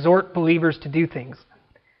when we exhort believers to do things.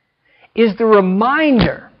 Is the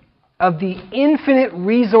reminder of the infinite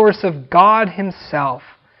resource of God Himself,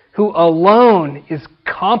 who alone is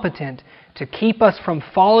competent to keep us from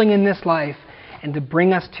falling in this life and to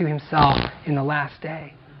bring us to Himself in the last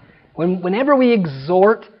day. Whenever we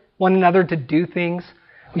exhort one another to do things,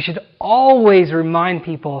 we should always remind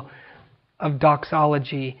people of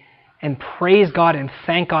doxology and praise God and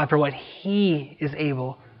thank God for what He is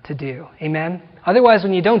able to do. Amen? Otherwise,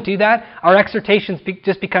 when you don't do that, our exhortations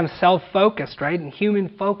just become self-focused, right? And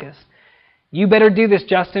human-focused. You better do this,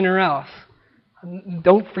 Justin, or else.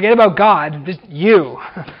 Don't forget about God, just you.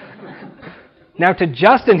 Now to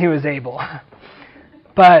Justin, who is able.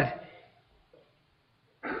 But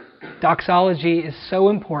doxology is so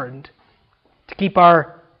important to keep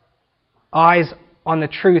our eyes on the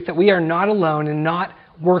truth that we are not alone and not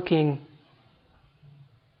working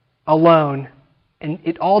alone, and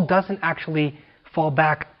it all doesn't actually fall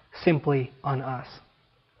back simply on us.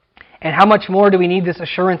 And how much more do we need this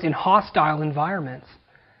assurance in hostile environments?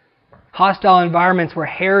 Hostile environments where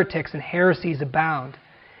heretics and heresies abound.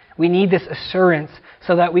 We need this assurance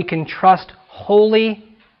so that we can trust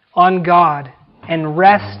wholly on God and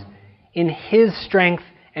rest in His strength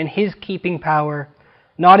and His keeping power,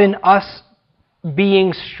 not in us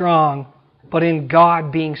being strong, but in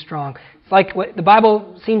God being strong. It's like what the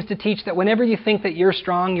Bible seems to teach, that whenever you think that you're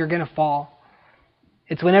strong, you're going to fall.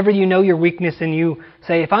 It's whenever you know your weakness and you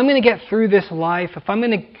say, if I'm going to get through this life, if I'm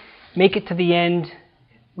going to make it to the end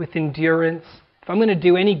with endurance, if I'm going to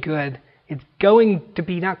do any good, it's going to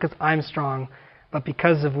be not because I'm strong, but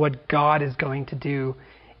because of what God is going to do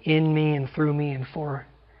in me and through me and for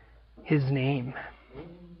His name.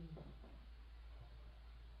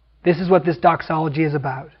 This is what this doxology is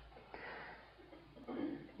about.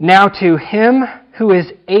 Now to Him who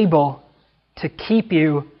is able to keep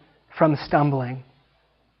you from stumbling.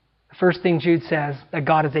 The first thing Jude says that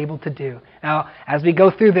God is able to do. Now, as we go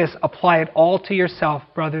through this, apply it all to yourself,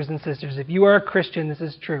 brothers and sisters. If you are a Christian, this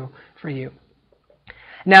is true for you.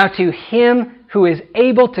 Now, to him who is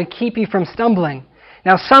able to keep you from stumbling.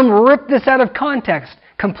 Now, some rip this out of context,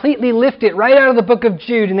 completely lift it right out of the book of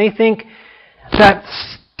Jude, and they think that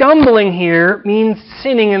stumbling here means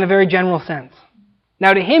sinning in a very general sense.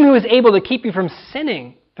 Now, to him who is able to keep you from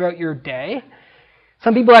sinning throughout your day,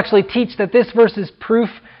 some people actually teach that this verse is proof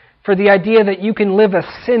for the idea that you can live a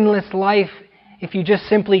sinless life if you just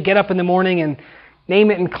simply get up in the morning and name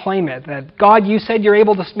it and claim it. That, God, you said you're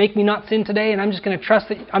able to make me not sin today, and I'm just going to trust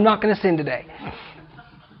that I'm not going to sin today.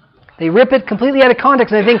 They rip it completely out of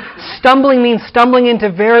context, and I think stumbling means stumbling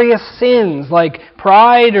into various sins, like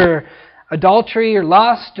pride or adultery or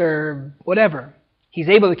lust or whatever. He's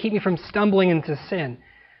able to keep me from stumbling into sin.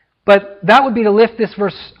 But that would be to lift this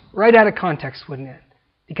verse right out of context, wouldn't it?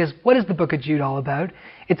 Because what is the book of Jude all about?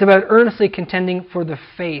 It's about earnestly contending for the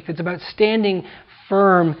faith. It's about standing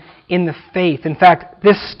firm in the faith. In fact,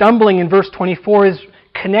 this stumbling in verse 24 is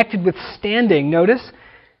connected with standing. Notice,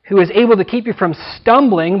 who is able to keep you from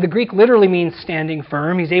stumbling. The Greek literally means standing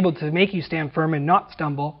firm. He's able to make you stand firm and not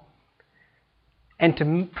stumble. And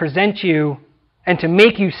to present you and to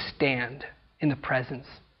make you stand in the presence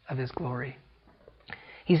of His glory.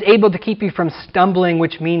 He's able to keep you from stumbling,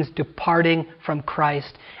 which means departing from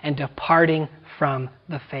Christ and departing from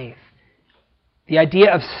the faith. The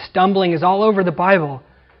idea of stumbling is all over the Bible.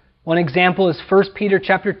 One example is 1 Peter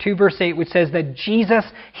chapter 2, verse 8, which says that Jesus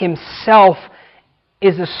Himself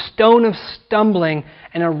is a stone of stumbling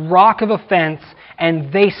and a rock of offense,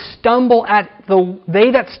 and they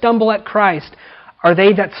that stumble at Christ are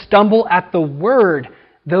they that stumble at the word,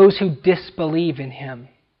 those who disbelieve in Him.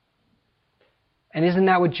 And isn't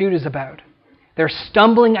that what Jude is about? They're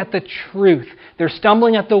stumbling at the truth. They're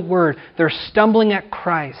stumbling at the word. They're stumbling at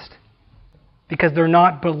Christ because they're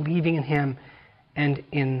not believing in Him and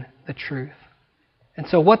in the truth. And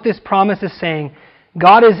so what this promise is saying,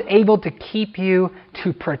 God is able to keep you,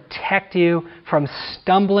 to protect you from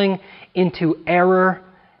stumbling into error,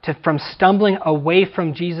 from stumbling away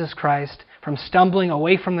from Jesus Christ, from stumbling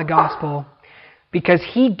away from the gospel, because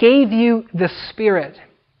He gave you the Spirit.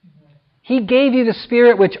 He gave you the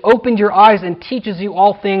Spirit which opened your eyes and teaches you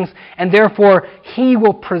all things, and therefore He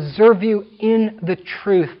will preserve you in the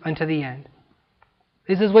truth unto the end.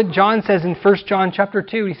 This is what John says in 1 John chapter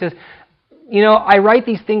 2. He says, I write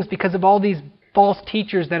these things because of all these false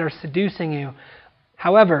teachers that are seducing you.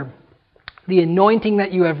 However, the anointing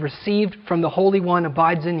that you have received from the Holy One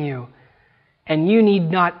abides in you, and you need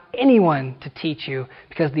not anyone to teach you,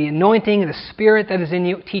 because the anointing and the Spirit that is in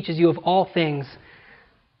you teaches you of all things,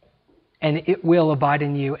 and it will abide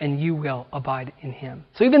in you, and you will abide in Him.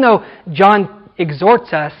 So even though John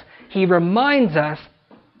exhorts us, he reminds us,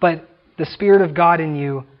 but the Spirit of God in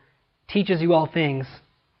you teaches you all things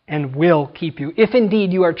and will keep you, if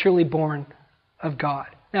indeed you are truly born of God.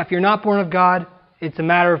 Now, if you're not born of God, it's a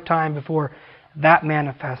matter of time before that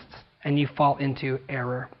manifests and you fall into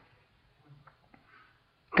error.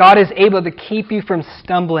 God is able to keep you from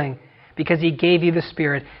stumbling because He gave you the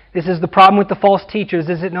Spirit. This is the problem with the false teachers,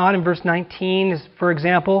 is it not? In verse 19, for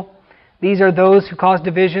example, these are those who cause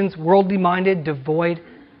divisions, worldly minded, devoid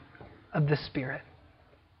of the Spirit.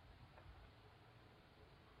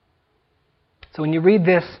 So when you read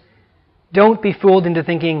this, don't be fooled into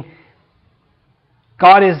thinking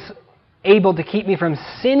God is able to keep me from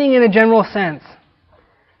sinning in a general sense,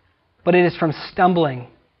 but it is from stumbling.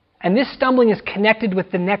 And this stumbling is connected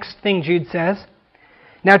with the next thing Jude says.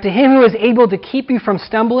 Now to Him who is able to keep you from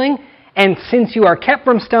stumbling, and since you are kept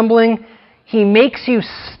from stumbling, He makes you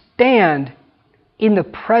stand in the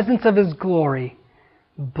presence of His glory,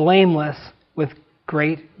 blameless with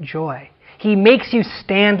great joy. He makes you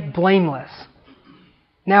stand blameless.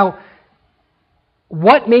 Now,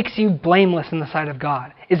 what makes you blameless in the sight of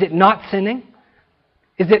God? Is it not sinning?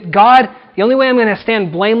 Is it, God, the only way I'm going to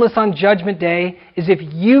stand blameless on Judgment Day is if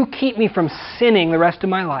you keep me from sinning the rest of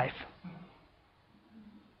my life?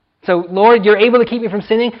 So, Lord, you're able to keep me from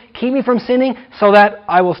sinning. Keep me from sinning so that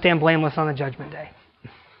I will stand blameless on the Judgment Day.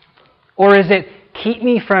 Or is it, keep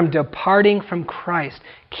me from departing from Christ.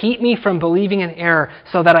 Keep me from believing in error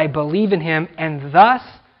so that I believe in Him and thus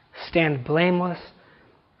stand blameless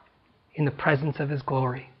in the presence of His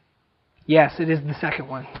glory. Yes, it is the second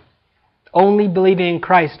one. Only believing in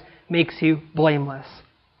Christ makes you blameless.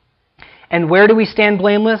 And where do we stand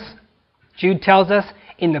blameless? Jude tells us,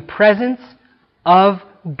 in the presence of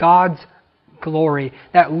God's glory.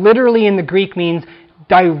 That literally in the Greek means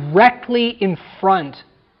directly in front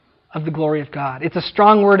of the glory of God. It's a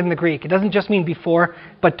strong word in the Greek. It doesn't just mean before,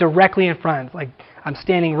 but directly in front. Like I'm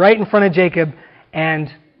standing right in front of Jacob, and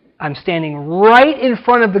I'm standing right in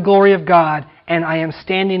front of the glory of God, and I am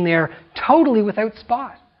standing there totally without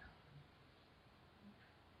spot.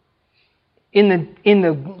 In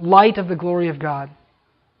the light of the glory of God,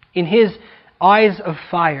 in His eyes of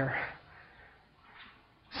fire,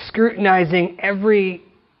 scrutinizing every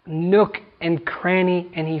nook and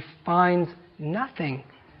cranny, and He finds nothing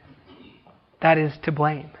that is to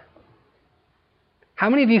blame. How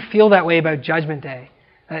many of you feel that way about Judgment Day?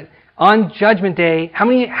 That on Judgment Day, how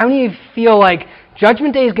many of you feel like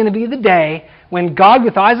Judgment Day is going to be the day when God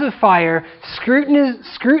with eyes of fire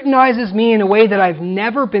scrutinizes me in a way that I've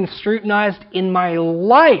never been scrutinized in my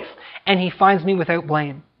life, and He finds me without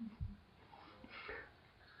blame?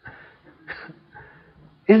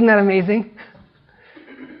 Isn't that amazing?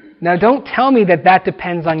 Now don't tell me that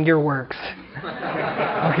depends on your works.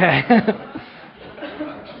 Okay?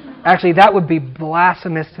 Actually, that would be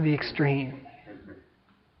blasphemous to the extreme.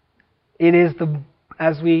 It is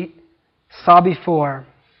as we saw before,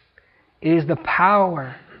 it is the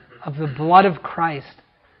power of the blood of Christ.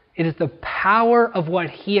 It is the power of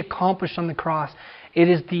what He accomplished on the cross. It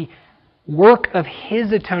is the work of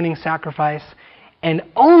His atoning sacrifice, and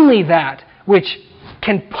only that which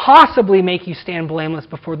can possibly make you stand blameless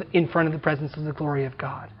in front of the presence of the glory of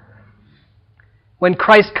God. When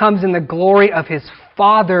Christ comes in the glory of His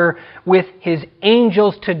Father with His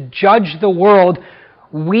angels to judge the world,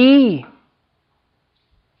 we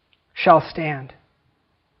shall stand.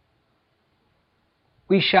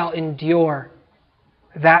 We shall endure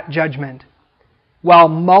that judgment while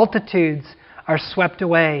multitudes are swept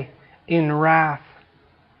away in wrath.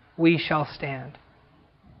 We shall stand.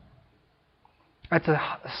 That's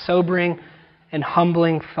a sobering and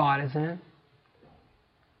humbling thought, isn't it?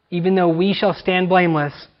 Even though we shall stand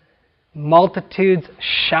blameless, multitudes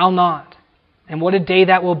shall not. And what a day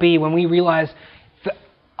that will be when we realize that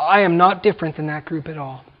I am not different than that group at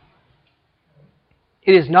all.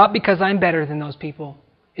 It is not because I'm better than those people.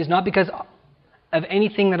 It is not because of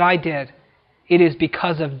anything that I did. It is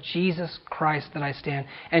because of Jesus Christ that I stand.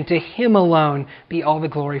 And to Him alone be all the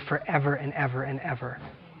glory forever and ever and ever.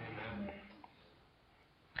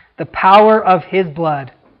 The power of His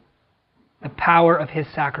blood, the power of His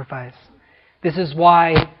sacrifice. This is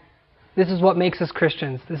what makes us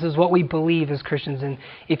Christians. This is what we believe as Christians. And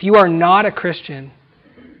if you are not a Christian,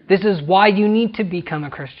 this is why you need to become a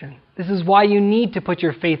Christian. This is why you need to put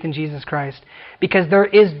your faith in Jesus Christ. Because there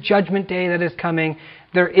is Judgment Day that is coming.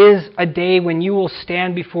 There is a day when you will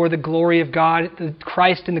stand before the glory of God,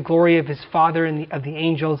 Christ in the glory of His Father and of the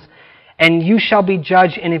angels. And you shall be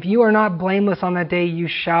judged, and if you are not blameless on that day, you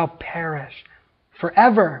shall perish.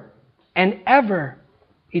 Forever and ever,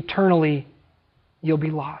 eternally, you'll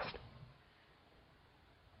be lost.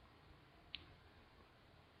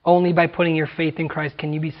 Only by putting your faith in Christ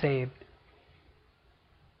can you be saved.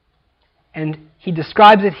 And he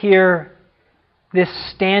describes it here, this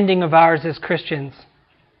standing of ours as Christians,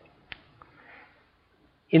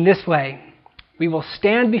 in this way. We will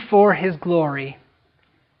stand before His glory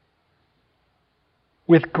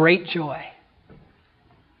with great joy.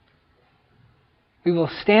 We will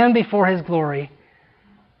stand before His glory.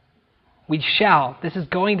 We shall. This is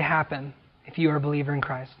going to happen if you are a believer in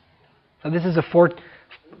Christ. So this is a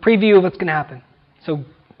preview of what's going to happen. So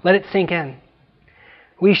let it sink in.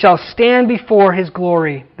 We shall stand before His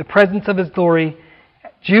glory, the presence of His glory.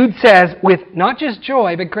 Jude says, with not just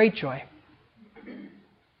joy, but great joy.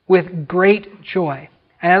 With great joy.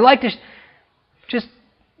 And I'd like to just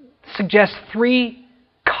suggest 3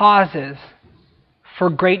 causes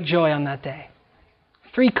for great joy on that day.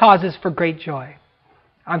 3 causes for great joy.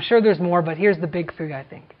 I'm sure there's more, but here's the big 3, I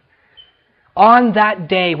think. On that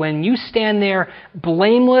day, when you stand there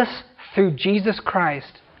blameless through Jesus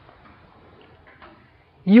Christ,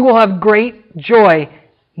 you will have great joy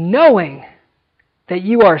knowing that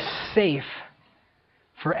you are safe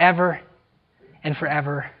forever and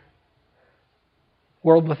forever,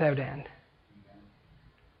 world without end.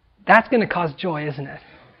 That's going to cause joy, isn't it?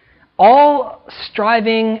 All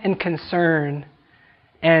striving and concern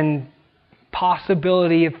and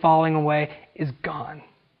possibility of falling away is gone.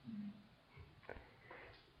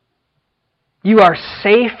 You are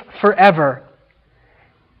safe forever.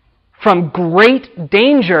 From great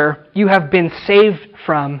danger you have been saved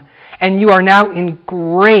from, and you are now in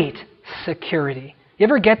great security. You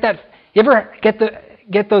ever get that? You ever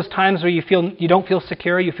get those times where you don't feel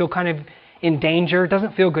secure, you feel kind of in danger? It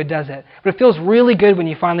doesn't feel good, does it? But it feels really good when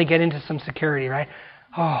you finally get into some security, right?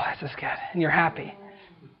 Oh, this is good. And you're happy.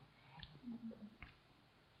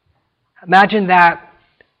 Imagine that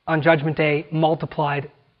on Judgment Day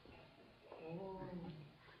multiplied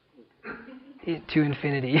to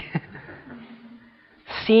infinity.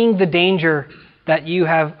 Seeing the danger that you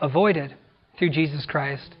have avoided through Jesus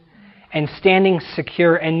Christ and standing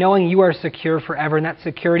secure and knowing you are secure forever and that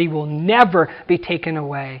security will never be taken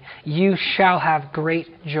away. You shall have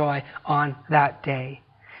great joy on that day.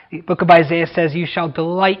 The book of Isaiah says, you shall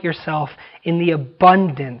delight yourself in the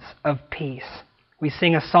abundance of peace. We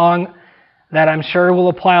sing a song that I'm sure will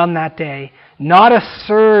apply on that day. Not a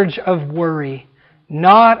surge of worry,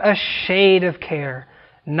 not a shade of care,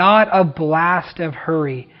 not a blast of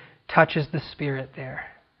hurry touches the spirit there.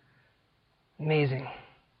 Amazing.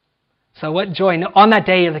 So what joy. On that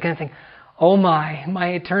day, you're going to think, oh my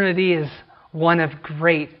eternity is one of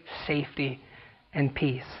great safety and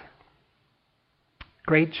peace.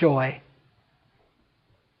 Great joy.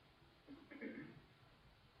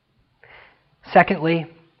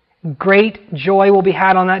 Secondly, great joy will be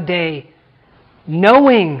had on that day,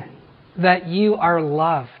 knowing that you are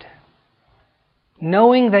loved.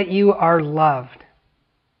 Knowing that you are loved.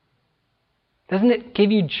 Doesn't it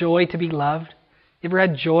give you joy to be loved? You ever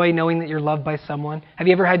had joy knowing that you're loved by someone? Have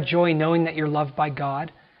you ever had joy knowing that you're loved by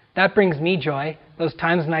God? That brings me joy. Those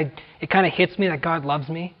times when it kind of hits me that God loves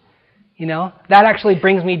me. You know, that actually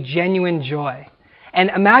brings me genuine joy.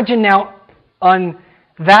 And imagine now on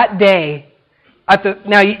that day,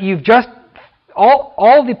 now you've just,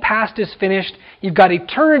 all the past is finished. You've got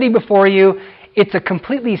eternity before you. It's a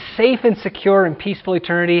completely safe and secure and peaceful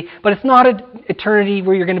eternity, but it's not an eternity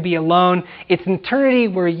where you're going to be alone. It's an eternity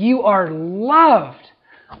where you are loved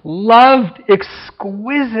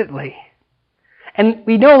exquisitely. And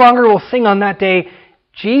we no longer will sing on that day,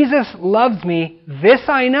 Jesus loves me, this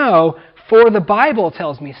I know, for the Bible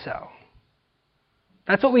tells me so.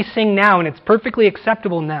 That's what we sing now, and it's perfectly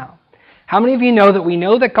acceptable now. How many of you know that we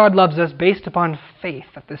know that God loves us based upon faith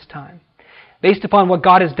at this time? Based upon what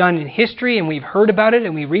God has done in history, and we've heard about it,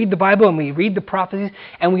 and we read the Bible, and we read the prophecies,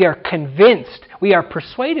 and we are convinced, we are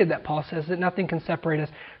persuaded that Paul says that nothing can separate us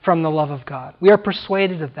from the love of God. We are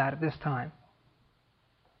persuaded of that at this time.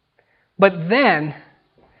 But then,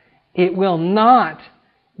 it will not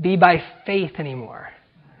be by faith anymore.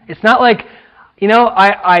 It's not like,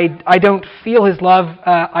 I don't feel His love,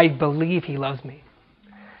 I believe He loves me.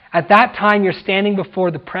 At that time, you're standing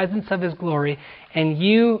before the presence of His glory, and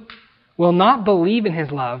you will not believe in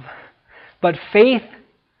His love, but faith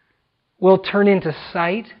will turn into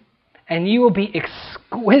sight, and you will be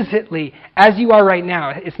exquisitely, as you are right now.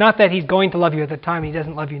 It's not that He's going to love you at the time, He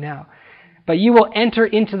doesn't love you now. But you will enter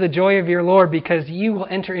into the joy of your Lord because you will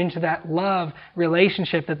enter into that love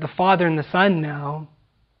relationship that the Father and the Son know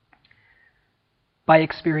by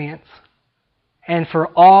experience. And for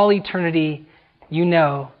all eternity, you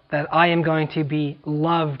know that I am going to be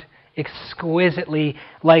loved exquisitely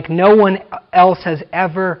like no one else has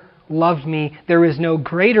ever loved me. There is no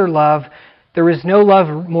greater love. There is no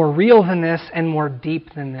love more real than this and more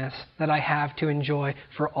deep than this that I have to enjoy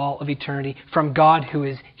for all of eternity from God who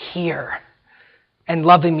is here and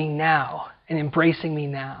loving me now and embracing me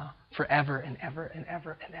now forever and ever and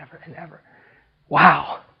ever and ever and ever.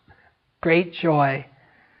 Wow. Great joy,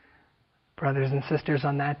 brothers and sisters,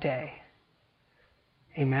 on that day.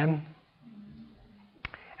 Amen.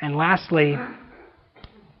 And lastly,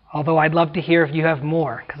 although I'd love to hear if you have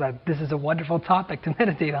more, because this is a wonderful topic to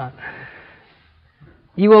meditate on,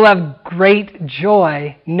 you will have great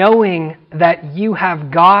joy knowing that you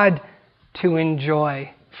have God to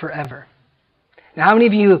enjoy forever. Now, how many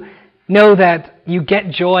of you know that you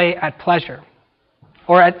get joy at pleasure?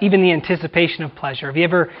 Or at even the anticipation of pleasure? Have you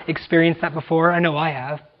ever experienced that before? I know I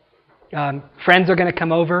have. Friends are going to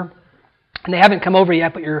come over, and they haven't come over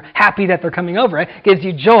yet, but you're happy that they're coming over. It gives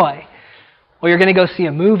you joy. Or you're going to go see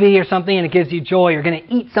a movie or something, and it gives you joy. You're going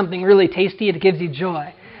to eat something really tasty, and it gives you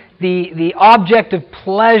joy. The object of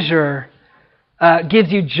pleasure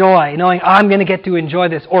gives you joy, knowing, I'm going to get to enjoy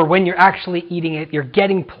this. Or when you're actually eating it, you're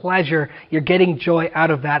getting pleasure, you're getting joy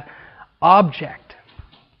out of that object.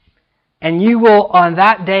 And you will, on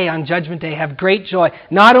that day, on Judgment Day, have great joy,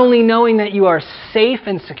 not only knowing that you are safe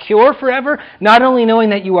and secure forever, not only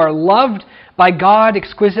knowing that you are loved by God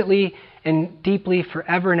exquisitely and deeply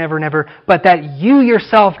forever and ever and ever, but that you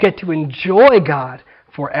yourself get to enjoy God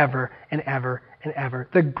forever and ever and ever.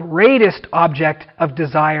 The greatest object of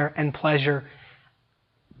desire and pleasure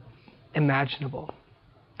imaginable.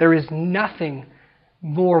 There is nothing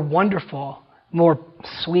more wonderful, more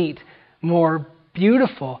sweet, more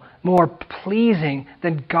beautiful, more pleasing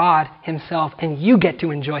than God Himself, and you get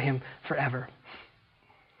to enjoy Him forever.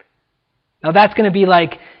 Now that's going to be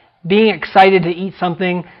like being excited to eat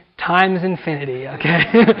something times infinity, okay?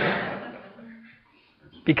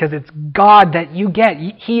 because it's God that you get.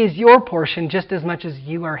 He is your portion just as much as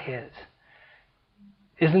you are His.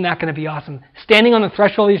 Isn't that going to be awesome? Standing on the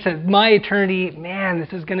threshold, you said, my eternity, man,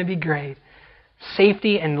 this is going to be great.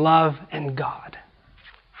 Safety and love and God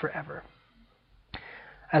forever.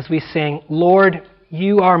 As we sing, Lord,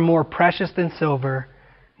 you are more precious than silver,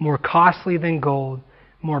 more costly than gold,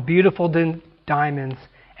 more beautiful than diamonds,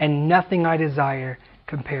 and nothing I desire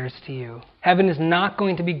compares to you. Heaven is not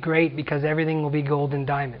going to be great because everything will be gold and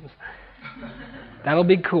diamonds. That'll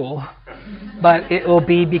be cool, but it will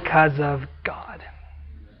be because of God.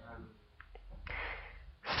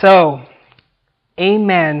 So,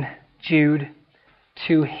 amen, Jude.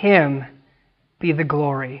 To Him be the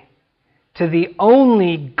glory. To the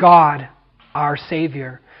only God, our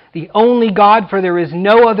Savior. The only God, for there is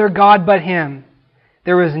no other God but Him.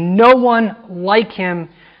 There is no one like Him.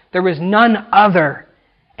 There is none other.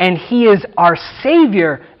 And He is our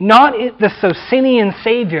Savior, not the Socinian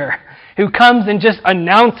Savior who comes and just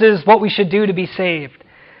announces what we should do to be saved.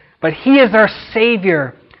 But He is our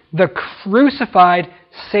Savior, the crucified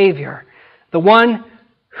Savior, the one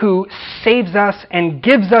who saves us and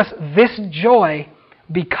gives us this joy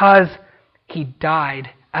because He died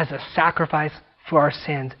as a sacrifice for our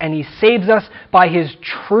sins. And He saves us by His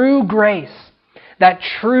true grace, that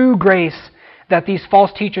true grace that these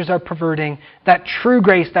false teachers are perverting, that true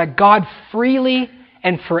grace that God freely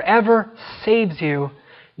and forever saves you,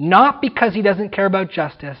 not because He doesn't care about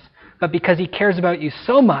justice, but because He cares about you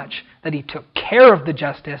so much that He took care of the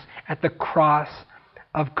justice at the cross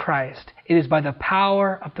of Christ. It is by the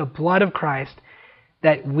power of the blood of Christ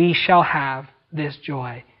that we shall have this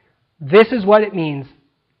joy. This is what it means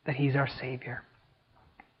that He's our Savior.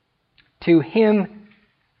 To Him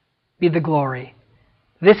be the glory.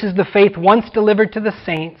 This is the faith once delivered to the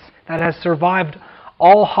saints that has survived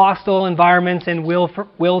all hostile environments and will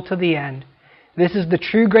to the end. This is the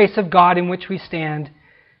true grace of God in which we stand.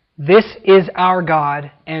 This is our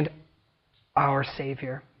God and our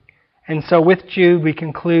Savior. And so with Jude, we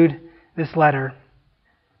conclude this letter.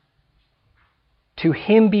 To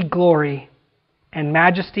Him be glory and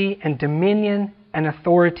majesty and dominion and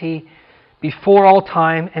authority before all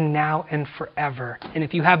time and now and forever. And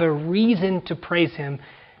if you have a reason to praise Him,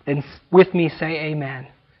 then with me say amen.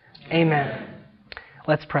 Amen.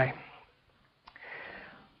 Let's pray.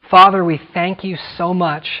 Father, we thank You so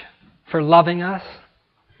much for loving us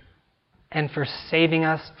and for saving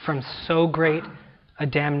us from so great a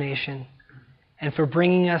damnation, and for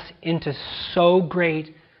bringing us into so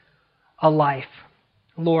great a life.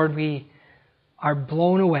 Lord, we are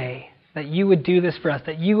blown away that You would do this for us,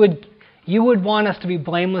 that You would want us to be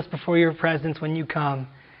blameless before Your presence when You come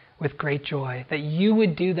with great joy, that You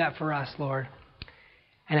would do that for us, Lord,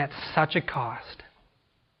 and at such a cost.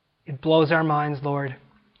 It blows our minds, Lord.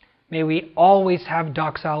 May we always have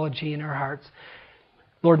doxology in our hearts.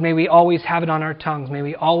 Lord, may we always have it on our tongues. May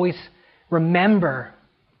we always remember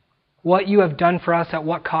what You have done for us at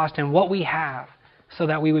what cost and what we have, so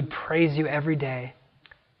that we would praise You every day.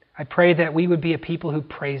 I pray that we would be a people who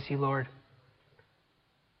praise You, Lord,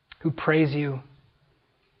 who praise You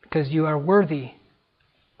because You are worthy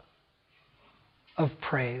of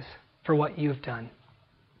praise for what You have done.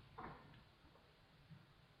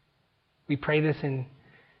 We pray this in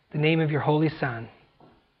the name of Your Holy Son,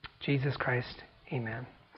 Jesus Christ. Amen.